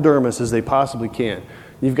epidermis as they possibly can.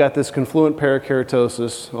 You've got this confluent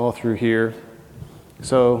parakeratosis all through here.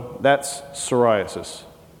 So that's psoriasis.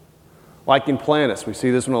 Lichen planus, we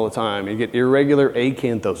see this one all the time. You get irregular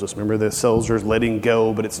acanthosis. Remember, the cells are letting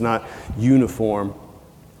go, but it's not uniform.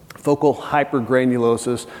 Focal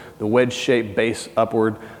hypergranulosis, the wedge-shaped base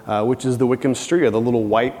upward, which is the Wickham stria, the little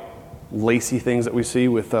white lacy things that we see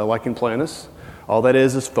with lichen planus. All that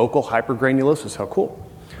is focal hypergranulosis. How cool.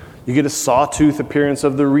 You get a sawtooth appearance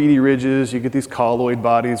of the reedy ridges. You get these colloid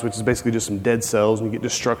bodies, which is basically just some dead cells, and you get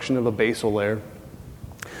destruction of a basal layer.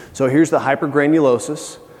 So here's the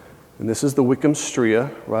hypergranulosis, and this is the Wickham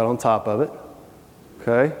stria right on top of it.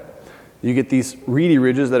 Okay? You get these reedy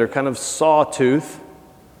ridges that are kind of sawtooth.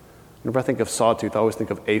 Whenever I think of sawtooth, I always think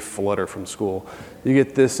of A. flutter from school. You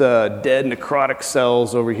get this dead necrotic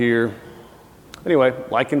cells over here. Anyway,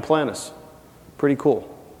 lichen planus. Pretty cool.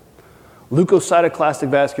 Leukocytoclastic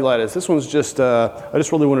vasculitis. This one's just, I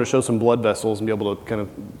just really wanted to show some blood vessels and be able to kind of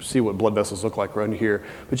see what blood vessels look like around here.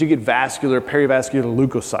 But you get vascular, perivascular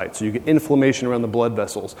leukocytes. So you get inflammation around the blood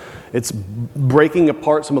vessels. It's breaking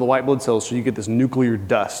apart some of the white blood cells, so you get this nuclear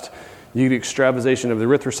dust. You get extravasation of the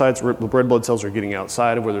erythrocytes, where the red blood cells are getting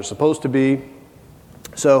outside of where they're supposed to be.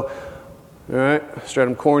 So, all right,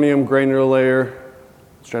 stratum corneum, granular layer,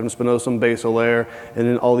 stratum spinosum, basal layer, and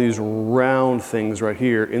then all these round things right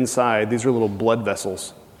here inside. These are little blood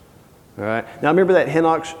vessels. All right. Now remember that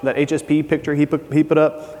Hinox, that HSP picture he put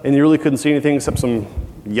up, and you really couldn't see anything except some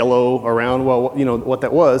yellow around. Well, you know what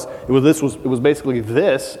that was. It was basically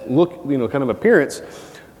this look, kind of appearance.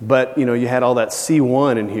 But, you had all that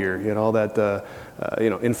C1 in here. You had all that,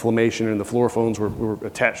 inflammation, and the fluorophones were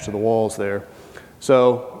attached to the walls there.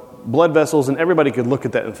 So blood vessels, and everybody could look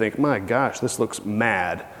at that and think, my gosh, this looks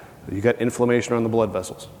mad. You got inflammation around the blood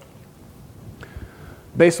vessels.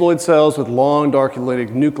 Basaloid cells with long, dark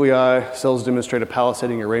elated nuclei. Cells demonstrate a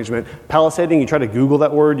palisading arrangement. Palisading, you try to Google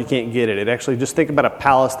that word, you can't get it. It actually, just think about a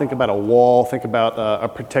palace, think about a wall, think about a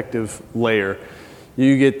protective layer.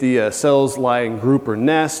 You get the cells lie in group or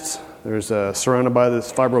nests. There's surrounded by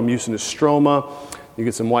this fibromucinous stroma. You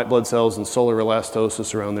get some white blood cells and solar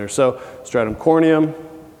elastosis around there. So stratum corneum,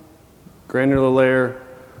 granular layer,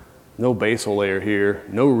 no basal layer here,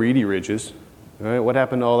 no reedy ridges. All right, what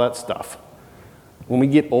happened to all that stuff? When we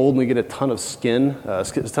get old and we get a ton of skin, a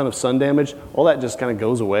ton of sun damage, all that just kind of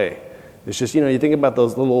goes away. It's just, you think about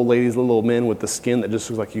those little old ladies, little old men with the skin that just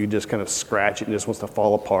looks like you just kind of scratch it and just wants to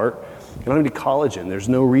fall apart. You don't have any collagen. There's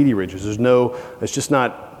no reedy ridges. It's just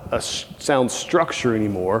not a sound structure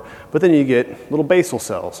anymore. But then you get little basal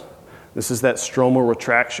cells. This is that stromal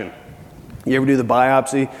retraction. You ever do the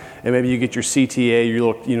biopsy and maybe you get your CTA,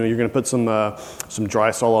 you're going to put some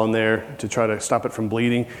Drysol on there to try to stop it from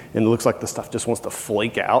bleeding, and it looks like the stuff just wants to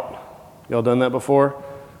flake out. Y'all done that before?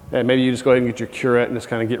 And maybe you just go ahead and get your curette and just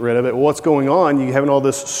kind of get rid of it. Well, what's going on? You're having all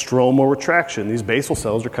this stromal retraction. These basal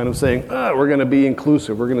cells are kind of saying, we're going to be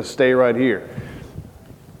inclusive. We're going to stay right here.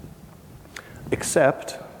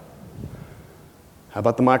 Except, how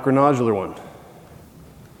about the micronodular one?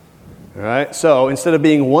 All right, so instead of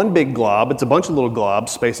being one big glob, it's a bunch of little globs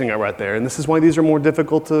spacing out right there. And this is why these are more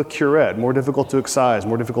difficult to curette, more difficult to excise,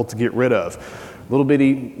 more difficult to get rid of. Little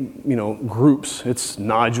bitty, groups. It's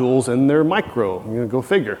nodules and they're micro. Go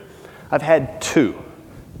figure. I've had two.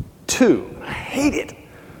 I hate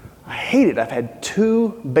it. I've had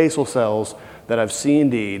 2 basal cells that I've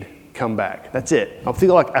C&D'd come back. That's it. I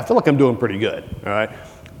feel like I'm doing pretty good. All right,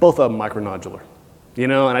 both of them micronodular.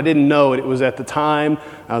 And I didn't know it. It was at the time,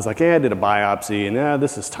 I was like, I did a biopsy, and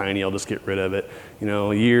this is tiny, I'll just get rid of it.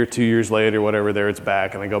 A year, 2 years later, whatever, there it's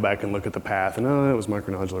back, and I go back and look at the path, and it was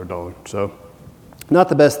micronodular dog. So Not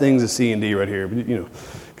the best things is C and D right here, but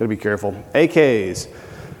got to be careful. AKs,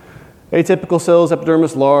 atypical cells,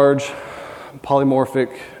 epidermis large,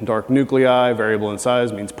 polymorphic, dark nuclei, variable in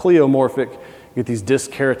size means pleomorphic. You get these disc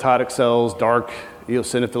keratotic cells, dark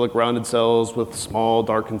eosinophilic rounded cells with small,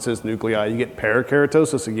 dark, consistent nuclei. You get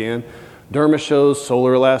parakeratosis again. Dermis shows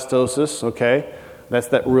solar elastosis, okay? That's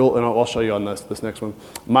that real, and I'll show you on this next one.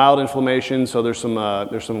 Mild inflammation, so there's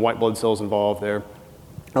some white blood cells involved there.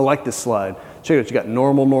 I like this slide. Check it out, you got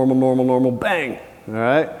normal, normal, normal, normal, bang, all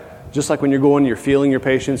right? Just like when you're going, you're feeling your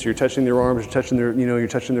patients, you're touching their arms, you're touching you're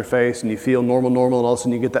touching their face, and you feel normal, normal, and all of a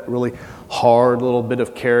sudden you get that really hard little bit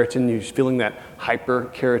of keratin, you're feeling that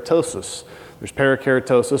hyperkeratosis. There's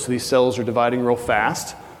parakeratosis, so these cells are dividing real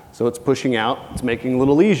fast, so it's pushing out, it's making a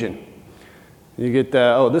little lesion. You get,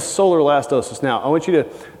 this solar elastosis. Now, I want you to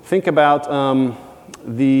think about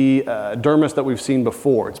the dermis that we've seen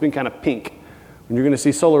before. It's been kind of pink. When you're going to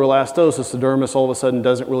see solar elastosis, the dermis all of a sudden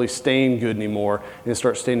doesn't really stain good anymore, and it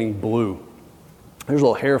starts staining blue. There's a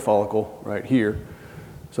little hair follicle right here.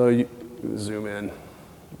 So you zoom in.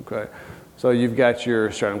 Okay. So you've got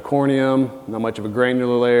your stratum corneum, not much of a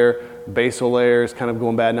granular layer. Basal layer is kind of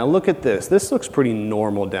going bad. Now look at this. This looks pretty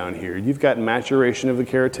normal down here. You've got maturation of the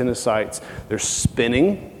keratinocytes. They're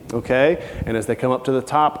spinning, okay? And as they come up to the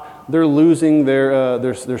top, they're losing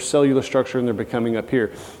their cellular structure and they're becoming up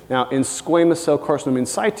here. Now in squamous cell carcinoma in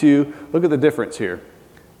situ, look at the difference here.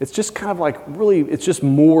 It's just kind of like really, it's just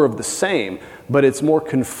more of the same, but it's more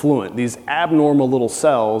confluent. These abnormal little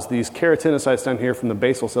cells, these keratinocytes down here from the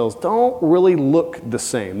basal cells don't really look the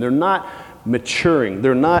same. They're not maturing.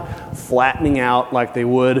 They're not flattening out like they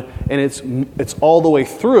would, and it's all the way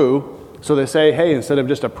through. So they say, hey, instead of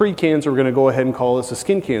just a pre-cancer, we're going to go ahead and call this a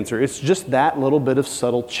skin cancer. It's just that little bit of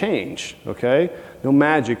subtle change, okay? No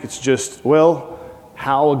magic. It's just, well,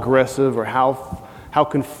 how aggressive or how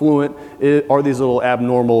confluent are these little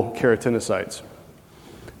abnormal keratinocytes?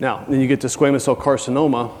 Now, then you get to squamous cell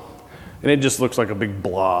carcinoma, and it just looks like a big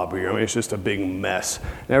blob here. I mean, it's just a big mess.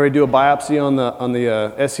 Now we do a biopsy on the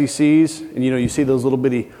SCCs, and you see those little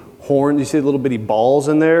bitty horns, you see the little bitty balls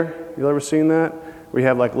in there? You ever seen that? We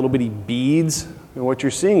have like little bitty beads, and what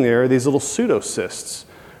you're seeing there are these little pseudocysts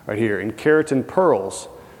right here, and keratin pearls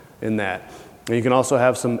in that. And you can also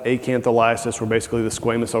have some acantholysis, where basically the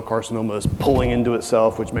squamous cell carcinoma is pulling into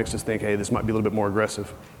itself, which makes us think, hey, this might be a little bit more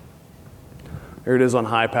aggressive. Here it is on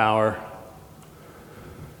high power.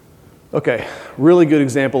 Okay, really good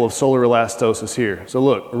example of solar elastosis here. So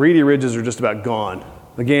look, reedy ridges are just about gone.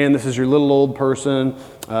 Again, this is your little old person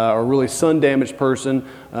or really sun-damaged person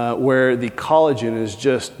where the collagen is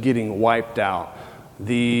just getting wiped out.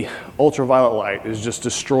 The ultraviolet light is just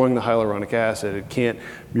destroying the hyaluronic acid.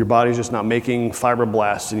 Your body's just not making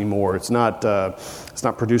fibroblasts anymore. It's not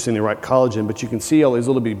producing the right collagen, but you can see all these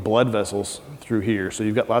little bitty blood vessels through here. So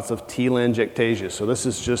you've got lots of telangiectasia. So this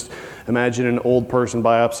is just, imagine an old person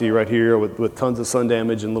biopsy right here with tons of sun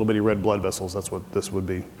damage and little bitty red blood vessels. That's what this would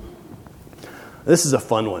be. This is a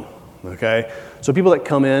fun one, okay? So people that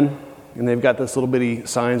come in and they've got this little bitty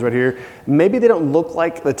signs right here, maybe they don't look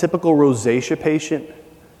like the typical rosacea patient.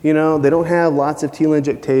 They don't have lots of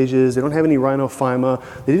telangiectasias. They don't have any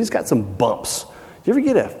rhinophyma. They just got some bumps. Do you ever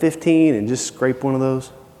get a 15 and just scrape one of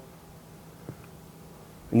those?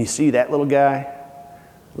 And you see that little guy,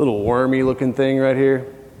 little wormy looking thing right here.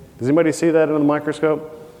 Does anybody see that under the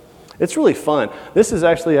microscope? It's really fun. This is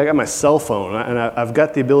actually, I got my cell phone, and I've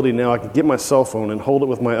got the ability now, I can get my cell phone and hold it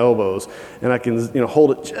with my elbows, and I can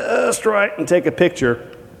hold it just right and take a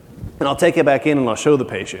picture, and I'll take it back in and I'll show the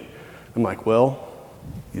patient. I'm like, well,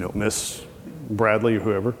 Miss Bradley or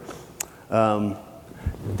whoever,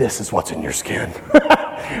 this is what's in your skin.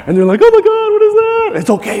 And they're like, oh my God, what is that? It's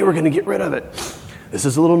okay, we're going to get rid of it. This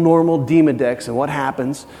is a little normal Demodex, and what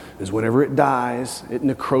happens is whenever it dies, it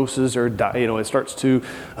necroses or it starts to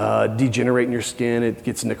degenerate in your skin. It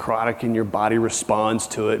gets necrotic, and your body responds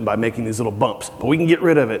to it by making these little bumps. But we can get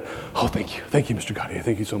rid of it. Oh, thank you, Mr. Gautier.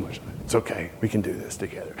 Thank you so much. It's okay. We can do this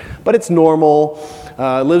together. But it's normal.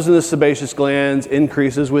 Lives in the sebaceous glands.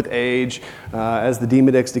 Increases with age. As the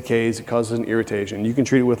Demodex decays, it causes an irritation. You can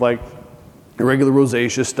treat it with regular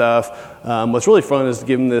rosacea stuff. What's really fun is to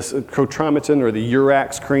give them this Cotrimotin or the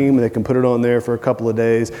Urax cream. They can put it on there for a couple of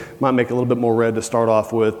days. Might make it a little bit more red to start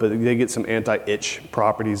off with, but they get some anti-itch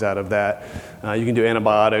properties out of that. You can do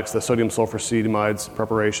antibiotics, the sodium sulfur-cetamides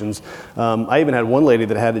preparations. I even had one lady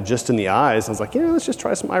that had it just in the eyes. I was like, let's just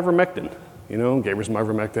try some ivermectin. Gave her some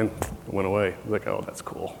ivermectin. It went away. I was like, oh, that's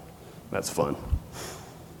cool. That's fun.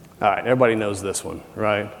 All right, everybody knows this one,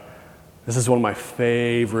 right? This is one of my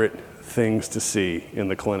favorite things to see in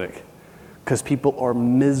the clinic because people are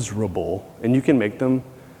miserable, and you can make them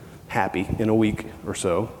happy in a week or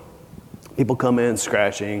so. People come in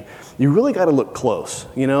scratching. You really got to look close,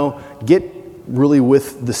 get really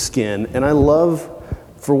with the skin. And I love,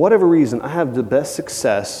 for whatever reason, I have the best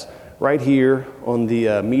success right here on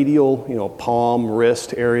the medial, palm,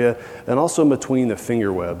 wrist area, and also in between the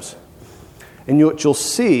finger webs. And what you'll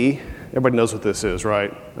see, everybody knows what this is,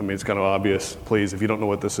 right? I mean, it's kind of obvious. Please, if you don't know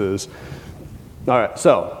what this is. All right,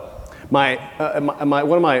 so one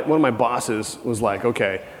of my bosses was like,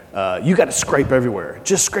 okay, you got to scrape everywhere.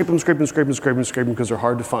 Just scrape them because they're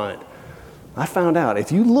hard to find. I found out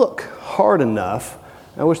if you look hard enough,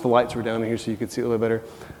 I wish the lights were down here so you could see a little better,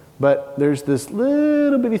 but there's this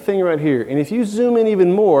little bitty thing right here. And if you zoom in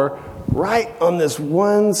even more, right on this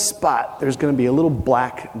one spot, there's going to be a little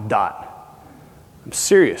black dot. I'm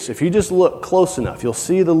serious. If you just look close enough, you'll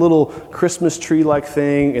see the little Christmas tree-like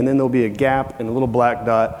thing, and then there'll be a gap and a little black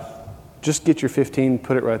dot. Just get your 15,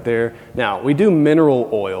 put it right there. Now, we do mineral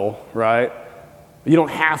oil, right? You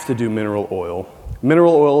don't have to do mineral oil.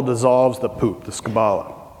 Mineral oil dissolves the poop, the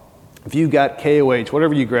scabala. If you've got KOH,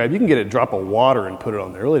 whatever you grab, you can get a drop of water and put it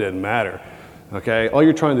on there. It really doesn't matter. Okay? All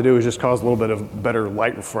you're trying to do is just cause a little bit of better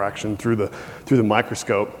light refraction through the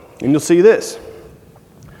microscope. And you'll see this.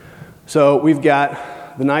 So we've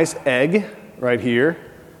got the nice egg right here.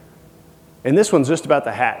 And this one's just about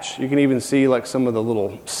to hatch. You can even see like some of the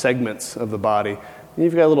little segments of the body. And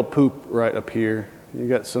you've got a little poop right up here. You've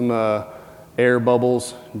got some air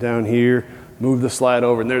bubbles down here. Move the slide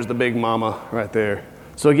over, and there's the big mama right there.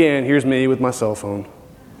 So again, here's me with my cell phone.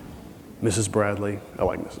 Mrs. Bradley. I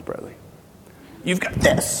like Mrs. Bradley. You've got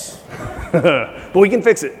this. But we can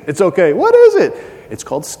fix it. It's okay. What is it? It's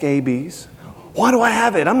called scabies. Why do I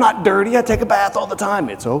have it? I'm not dirty. I take a bath all the time.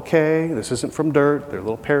 It's okay. This isn't from dirt. They're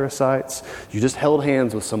little parasites. You just held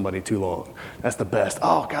hands with somebody too long. That's the best.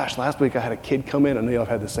 Oh, gosh, last week I had a kid come in. I know y'all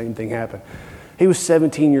had the same thing happen. He was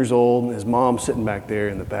 17 years old, and his mom's sitting back there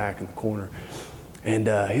in the back in the corner. And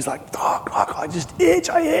he's like, Doc, I just itch.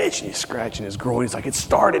 And he's scratching his groin. He's like, it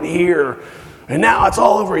started here, and now it's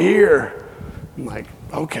all over here. I'm like,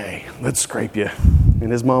 okay, let's scrape you.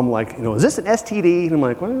 And his mom like, is this an STD? And I'm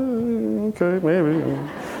like, well, okay, maybe.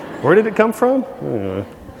 Where did it come from?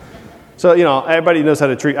 So, everybody knows how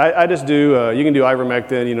to treat. I just do, you can do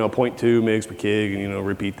ivermectin, 0.2 mg per kg, and,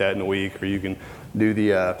 repeat that in a week. Or you can do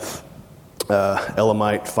the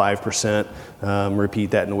Elamite 5%,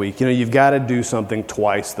 repeat that in a week. You've got to do something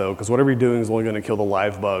twice, though, because whatever you're doing is only going to kill the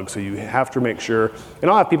live bug. So you have to make sure. And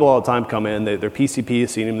I'll have people all the time come in. Their PCP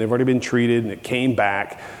has seen them. They've already been treated, and it came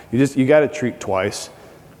back. You got to treat twice.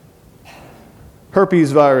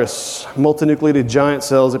 Herpes virus, multinucleated giant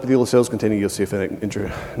cells, epithelial cells containing eosinophilic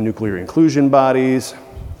intranuclear inclusion bodies.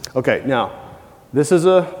 Okay, now, this is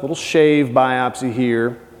a little shave biopsy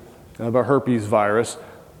here of a herpes virus.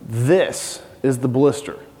 This is the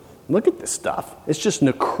blister. Look at this stuff. It's just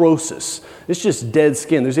necrosis. It's just dead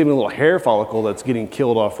skin. There's even a little hair follicle that's getting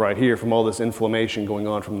killed off right here from all this inflammation going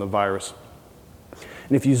on from the virus.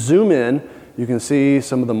 And if you zoom in, you can see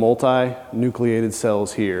some of the multinucleated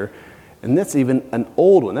cells here. And that's even an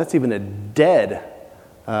old one. That's even a dead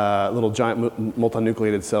little giant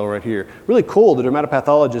multinucleated cell right here. Really cool. The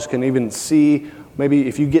dermatopathologist can even see, maybe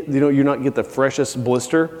if you get, you're not get the freshest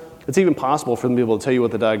blister, it's even possible for them to be able to tell you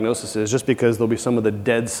what the diagnosis is just because there'll be some of the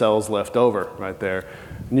dead cells left over right there.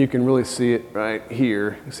 And you can really see it right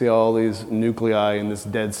here. You see all these nuclei in this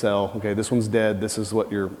dead cell. Okay, this one's dead. This is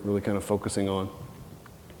what you're really kind of focusing on.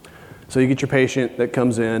 So you get your patient that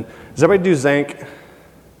comes in. Does everybody do zinc?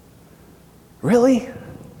 Really?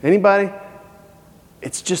 Anybody?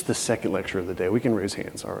 It's just the second lecture of the day. We can raise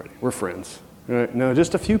hands already. We're friends. All right? No,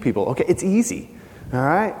 just a few people. Okay, it's easy. All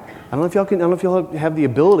right? I don't know if y'all have the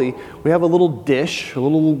ability. We have a little dish, a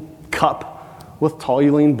little cup with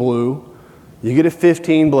toluene blue. You get a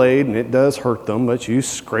 15 blade, and it does hurt them, but you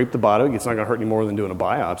scrape the bottom. It's not going to hurt any more than doing a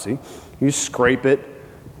biopsy. You scrape it,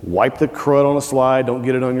 wipe the crud on a slide. Don't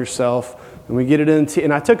get it on yourself. And we get it in,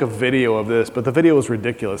 and I took a video of this, but the video was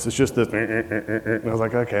ridiculous. It's just this, and I was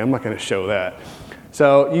like, okay, I'm not going to show that.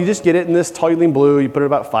 So you just get it in this toluene blue. You put it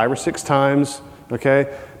about 5 or 6 times,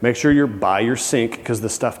 okay? Make sure you're by your sink because the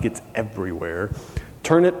stuff gets everywhere.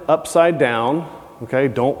 Turn it upside down, okay?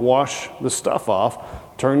 Don't wash the stuff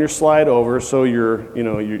off. Turn your slide over so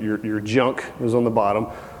your junk is on the bottom.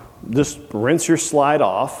 Just rinse your slide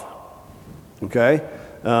off, okay?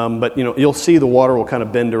 But you'll see the water will kind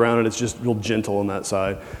of bend around it. It's just real gentle on that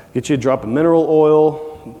side. Get you a drop of mineral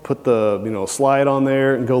oil, put the slide on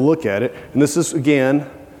there, and go look at it. And this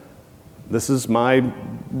is my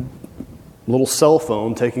little cell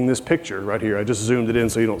phone taking this picture right here. I just zoomed it in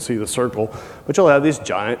so you don't see the circle. But you'll have these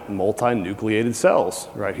giant multinucleated cells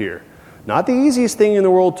right here. Not the easiest thing in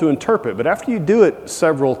the world to interpret, but after you do it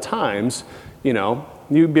several times,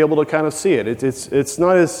 you'd be able to kind of see it. It's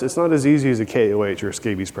not as easy as a KOH or a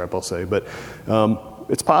scabies prep, I'll say, but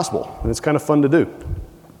it's possible, and it's kind of fun to do.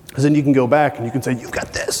 Because then you can go back and you can say, you've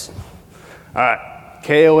got this. All right,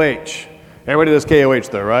 KOH. Everybody does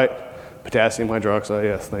KOH though, right? Potassium hydroxide,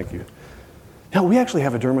 yes, thank you. Now, we actually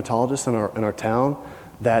have a dermatologist in our town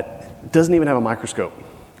that doesn't even have a microscope.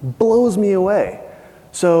 Blows me away.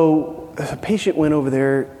 So a patient went over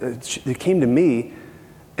there, they came to me,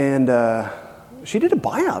 and she did a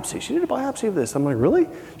biopsy. She did a biopsy of this. I'm like, really?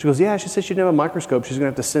 She goes, yeah. She said she didn't have a microscope. She's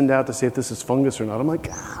going to have to send out to see if this is fungus or not. I'm like,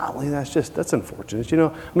 golly, that's unfortunate.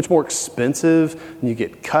 How much more expensive, and you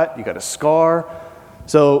get cut, you got a scar.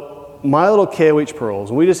 So my little KOH pearls,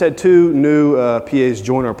 and we just had 2 new PAs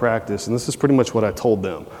join our practice, and this is pretty much what I told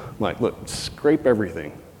them. I'm like, look, scrape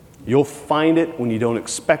everything. You'll find it when you don't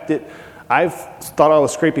expect it. I've thought I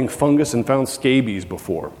was scraping fungus and found scabies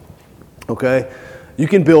before, okay? You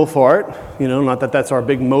can bill for it, not that that's our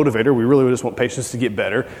big motivator. We really just want patients to get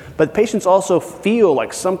better. But patients also feel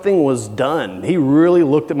like something was done. He really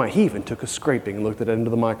looked at he even took a scraping and looked at it under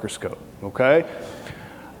the microscope, okay?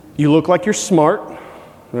 You look like you're smart,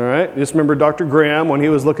 all right? Just remember Dr. Graham, when he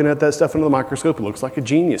was looking at that stuff under the microscope, he looks like a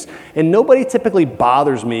genius. And nobody typically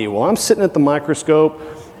bothers me while I'm sitting at the microscope.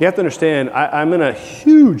 You have to understand, I'm in a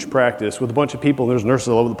huge practice with a bunch of people, and there's nurses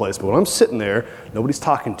all over the place, but when I'm sitting there, nobody's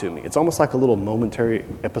talking to me. It's almost like a little momentary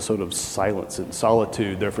episode of silence and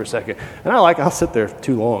solitude there for a second. And I'll sit there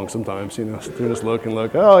too long sometimes, just look and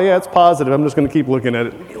look. Oh, yeah, it's positive. I'm just going to keep looking at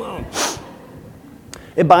it. Leave me alone.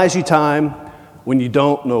 It buys you time when you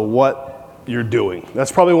don't know what you're doing.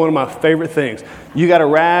 That's probably one of my favorite things. You got a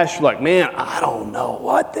rash, you're like, man, I don't know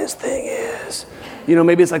what this thing is.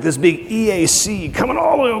 Maybe it's like this big EAC coming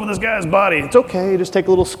all the way over this guy's body. It's okay. Just take a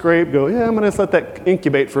little scrape. Go, yeah, I'm going to let that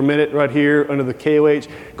incubate for a minute right here under the KOH.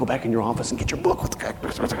 Go back in your office and get your book.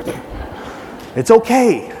 It's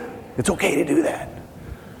okay. It's okay to do that.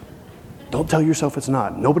 Don't tell yourself it's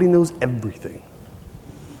not. Nobody knows everything.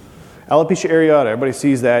 Alopecia areata, everybody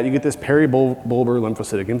sees that. You get this peribulbar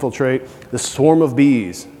lymphocytic infiltrate, the swarm of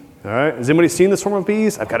bees. All right? Has anybody seen the swarm of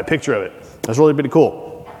bees? I've got a picture of it. That's really pretty cool.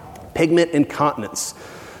 Pigment incontinence.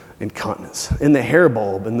 In the hair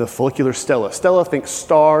bulb, in the follicular stella. Stella, think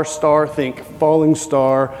star, think falling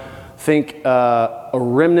star, think a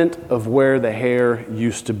remnant of where the hair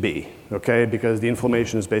used to be, okay? Because the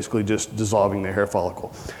inflammation is basically just dissolving the hair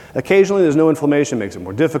follicle. Occasionally, there's no inflammation, makes it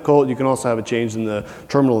more difficult. You can also have a change in the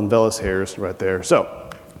terminal and vellus hairs right there. So,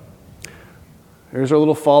 here's our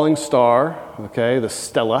little falling star, okay, the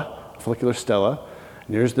stella, follicular stella.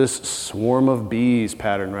 And here's this swarm of bees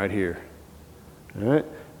pattern right here. All right?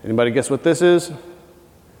 Anybody guess what this is?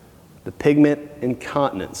 The pigment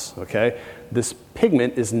incontinence, okay? This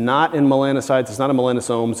pigment is not in melanocytes, it's not in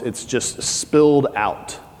melanosomes, it's just spilled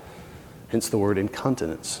out. Hence the word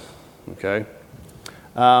incontinence, okay?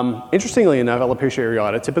 Interestingly enough, alopecia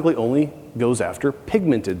areata typically only goes after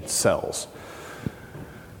pigmented cells.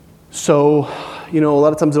 So, a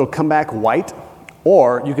lot of times it'll come back white,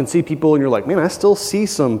 or you can see people and you're like, man, I still see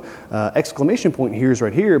some exclamation point here's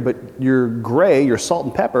right here, but your gray, your salt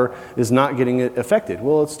and pepper, is not getting it affected.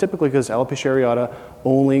 Well, it's typically because alopecia areata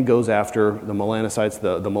only goes after the melanocytes,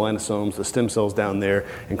 the melanosomes, the stem cells down there,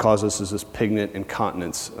 and causes this pigment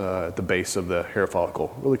incontinence at the base of the hair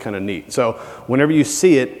follicle. Really kind of neat. So whenever you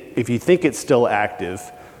see it, if you think it's still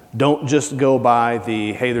active, don't just go by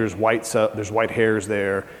the, hey, there's white hairs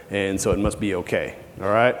there, and so it must be okay. All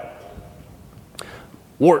right?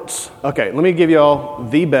 Warts. Okay, let me give y'all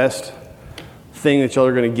the best thing that y'all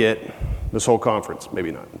are going to get this whole conference.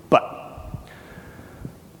 Maybe not, but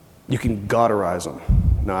you can cauterize them.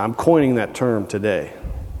 Now, I'm coining that term today,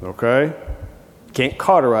 okay? Can't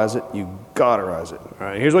cauterize it, you cauterize it. All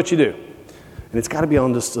right, here's what you do. And it's got to be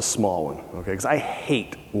on just a small one, okay? Because I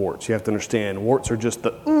hate warts. You have to understand, warts are just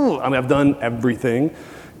I've done everything.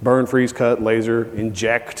 Burn, freeze, cut, laser,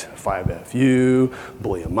 inject, 5-FU,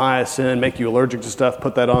 bleomycin, make you allergic to stuff,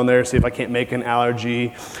 put that on there, see if I can't make an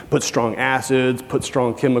allergy, put strong acids, put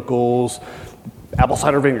strong chemicals, apple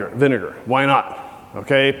cider vinegar. Why not?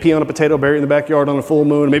 Okay, pee on a potato, bury it in the backyard on a full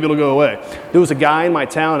moon, and maybe it'll go away. There was a guy in my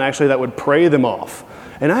town, actually, that would pray them off.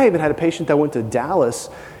 And I even had a patient that went to Dallas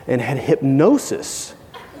and had hypnosis,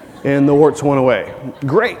 and the warts went away.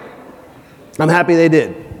 Great. I'm happy they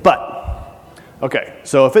did. But okay,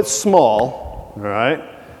 so if it's small, all right,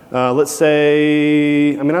 let's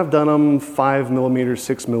say, I've done them 5 millimeters,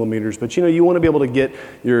 6 millimeters, but you want to be able to get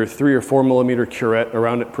your 3 or 4 millimeter curette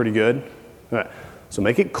around it pretty good. All right, so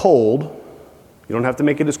make it cold, You don't have to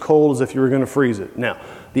make it as cold as if you were going to freeze it. Now,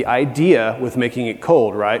 the idea with making it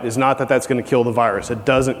cold, right, is not that that's going to kill the virus. It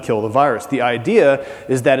doesn't kill the virus. The idea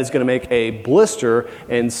is that it's going to make a blister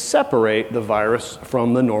and separate the virus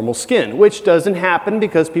from the normal skin, which doesn't happen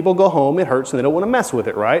because people go home, it hurts, and they don't want to mess with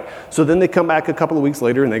it, right? So then they come back a couple of weeks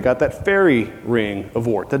later and they got that fairy ring of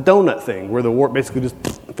wart, the donut thing, where the wart basically just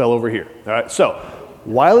fell over here, all right? So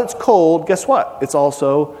while it's cold, guess what? It's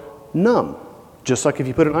also numb. Just like if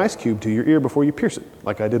you put an ice cube to your ear before you pierce it,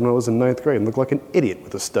 like I did when I was in 9th grade and looked like an idiot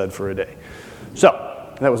with a stud for a day. So,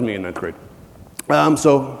 that was me in 9th grade.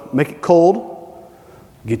 So, make it cold,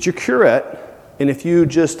 get your curette, and if you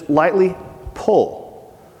just lightly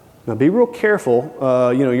pull. Now, be real careful,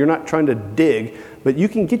 you're not trying to dig, but you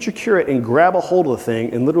can get your curette and grab a hold of the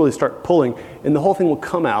thing and literally start pulling, and the whole thing will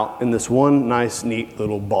come out in this one nice, neat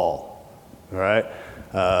little ball. All right?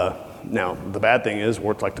 Now, the bad thing is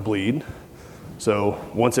warts like to bleed. So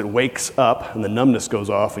once it wakes up and the numbness goes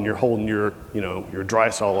off and you're holding your dry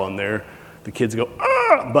sol on there, the kids go,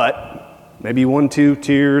 ah, but maybe 1-2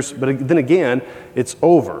 tears. But then again, it's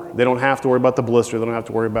over. They don't have to worry about the blister. They don't have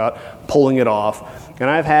to worry about pulling it off. And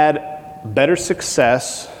I've had better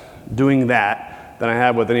success doing that than I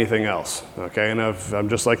have with anything else. Okay, and I'm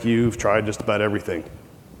just like you've tried just about everything.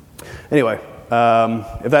 Anyway.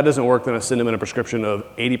 If that doesn't work, then I send them in a prescription of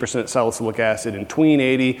 80% salicylic acid and tween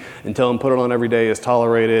 80 and tell them put it on every day as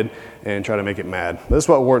tolerated and try to make it mad. This is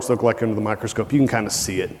what warts look like under the microscope. You can kind of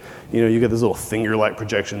see it. You get these little finger-like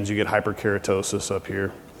projections. You get hyperkeratosis up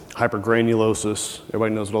here, hypergranulosis.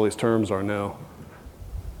 Everybody knows what all these terms are now.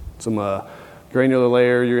 Some granular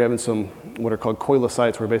layer. You're having some what are called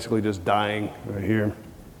coilocytes, where basically just dying right here.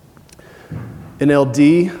 In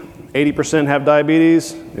LD, 80% have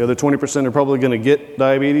diabetes. The other 20% are probably going to get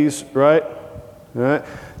diabetes, right? All right?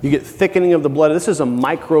 You get thickening of the blood. This is a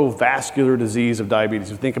microvascular disease of diabetes.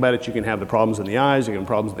 If you think about it, you can have the problems in the eyes, you can have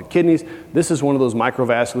problems in the kidneys. This is one of those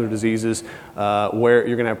microvascular diseases where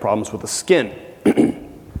you're going to have problems with the skin,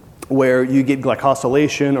 where you get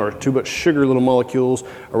glycosylation or too much sugar little molecules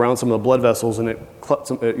around some of the blood vessels, and it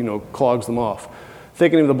clogs them off.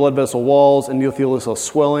 Thickening of the blood vessel walls, endothelial cell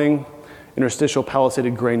swelling, interstitial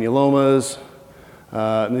palisated granulomas,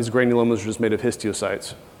 and these granulomas are just made of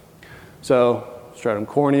histiocytes. So, stratum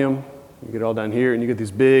corneum, you get it all down here, and you get these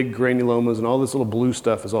big granulomas, and all this little blue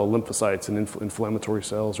stuff is all lymphocytes and inflammatory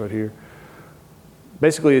cells right here.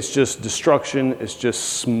 Basically, it's just destruction, it's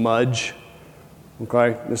just smudge.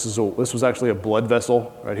 Okay, this was actually a blood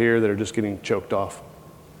vessel right here that are just getting choked off.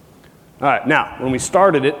 All right, now, when we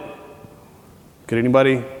started it, could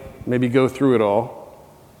anybody maybe go through it all?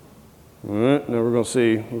 All right, now we're going to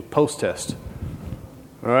see post-test.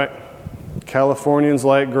 All right, Californians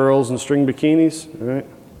like girls in string bikinis. All right,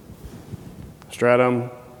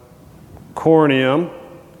 stratum corneum.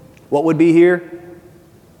 What would be here?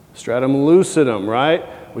 Stratum lucidum, right?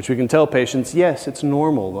 Which we can tell patients, yes, it's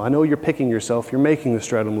normal. I know you're picking yourself. You're making the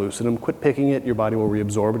stratum lucidum. Quit picking it. Your body will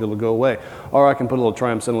reabsorb it. It'll go away. Or I can put a little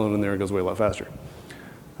triamcinolone in there. It goes away a lot faster.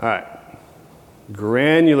 All right,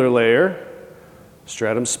 granular layer.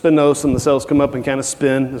 Stratum spinosum, the cells come up and kind of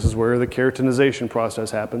spin. This is where the keratinization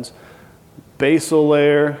process happens. Basal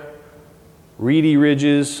layer, reedy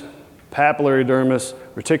ridges, papillary dermis,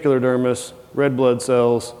 reticular dermis, red blood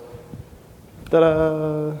cells.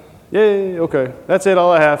 Ta-da! Yay, okay. That's it,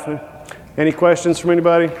 all I have. Any questions from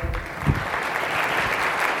anybody? This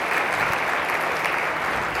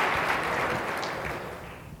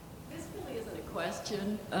really isn't a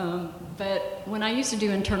question, but when I used to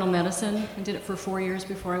do internal medicine, I did it for 4 years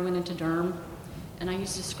before I went into derm, and I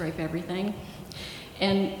used to scrape everything.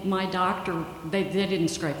 And my doctor, they didn't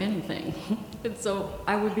scrape anything. And so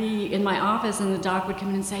I would be in my office, and the doc would come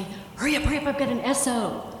in and say, hurry up, I've got an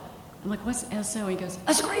SO. I'm like, what's SO? He goes,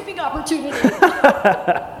 a scraping opportunity.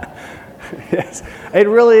 Yes, it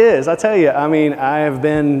really is. I tell you, I mean, I have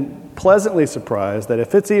been pleasantly surprised that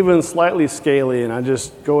if it's even slightly scaly and I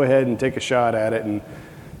just go ahead and take a shot at it, and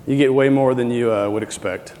you get way more than you would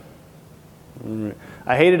expect.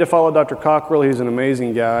 I hated to follow Dr. Cockrell. He's an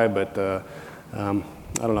amazing guy, but I don't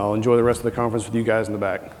know. I'll enjoy the rest of the conference with you guys in the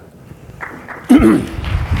back.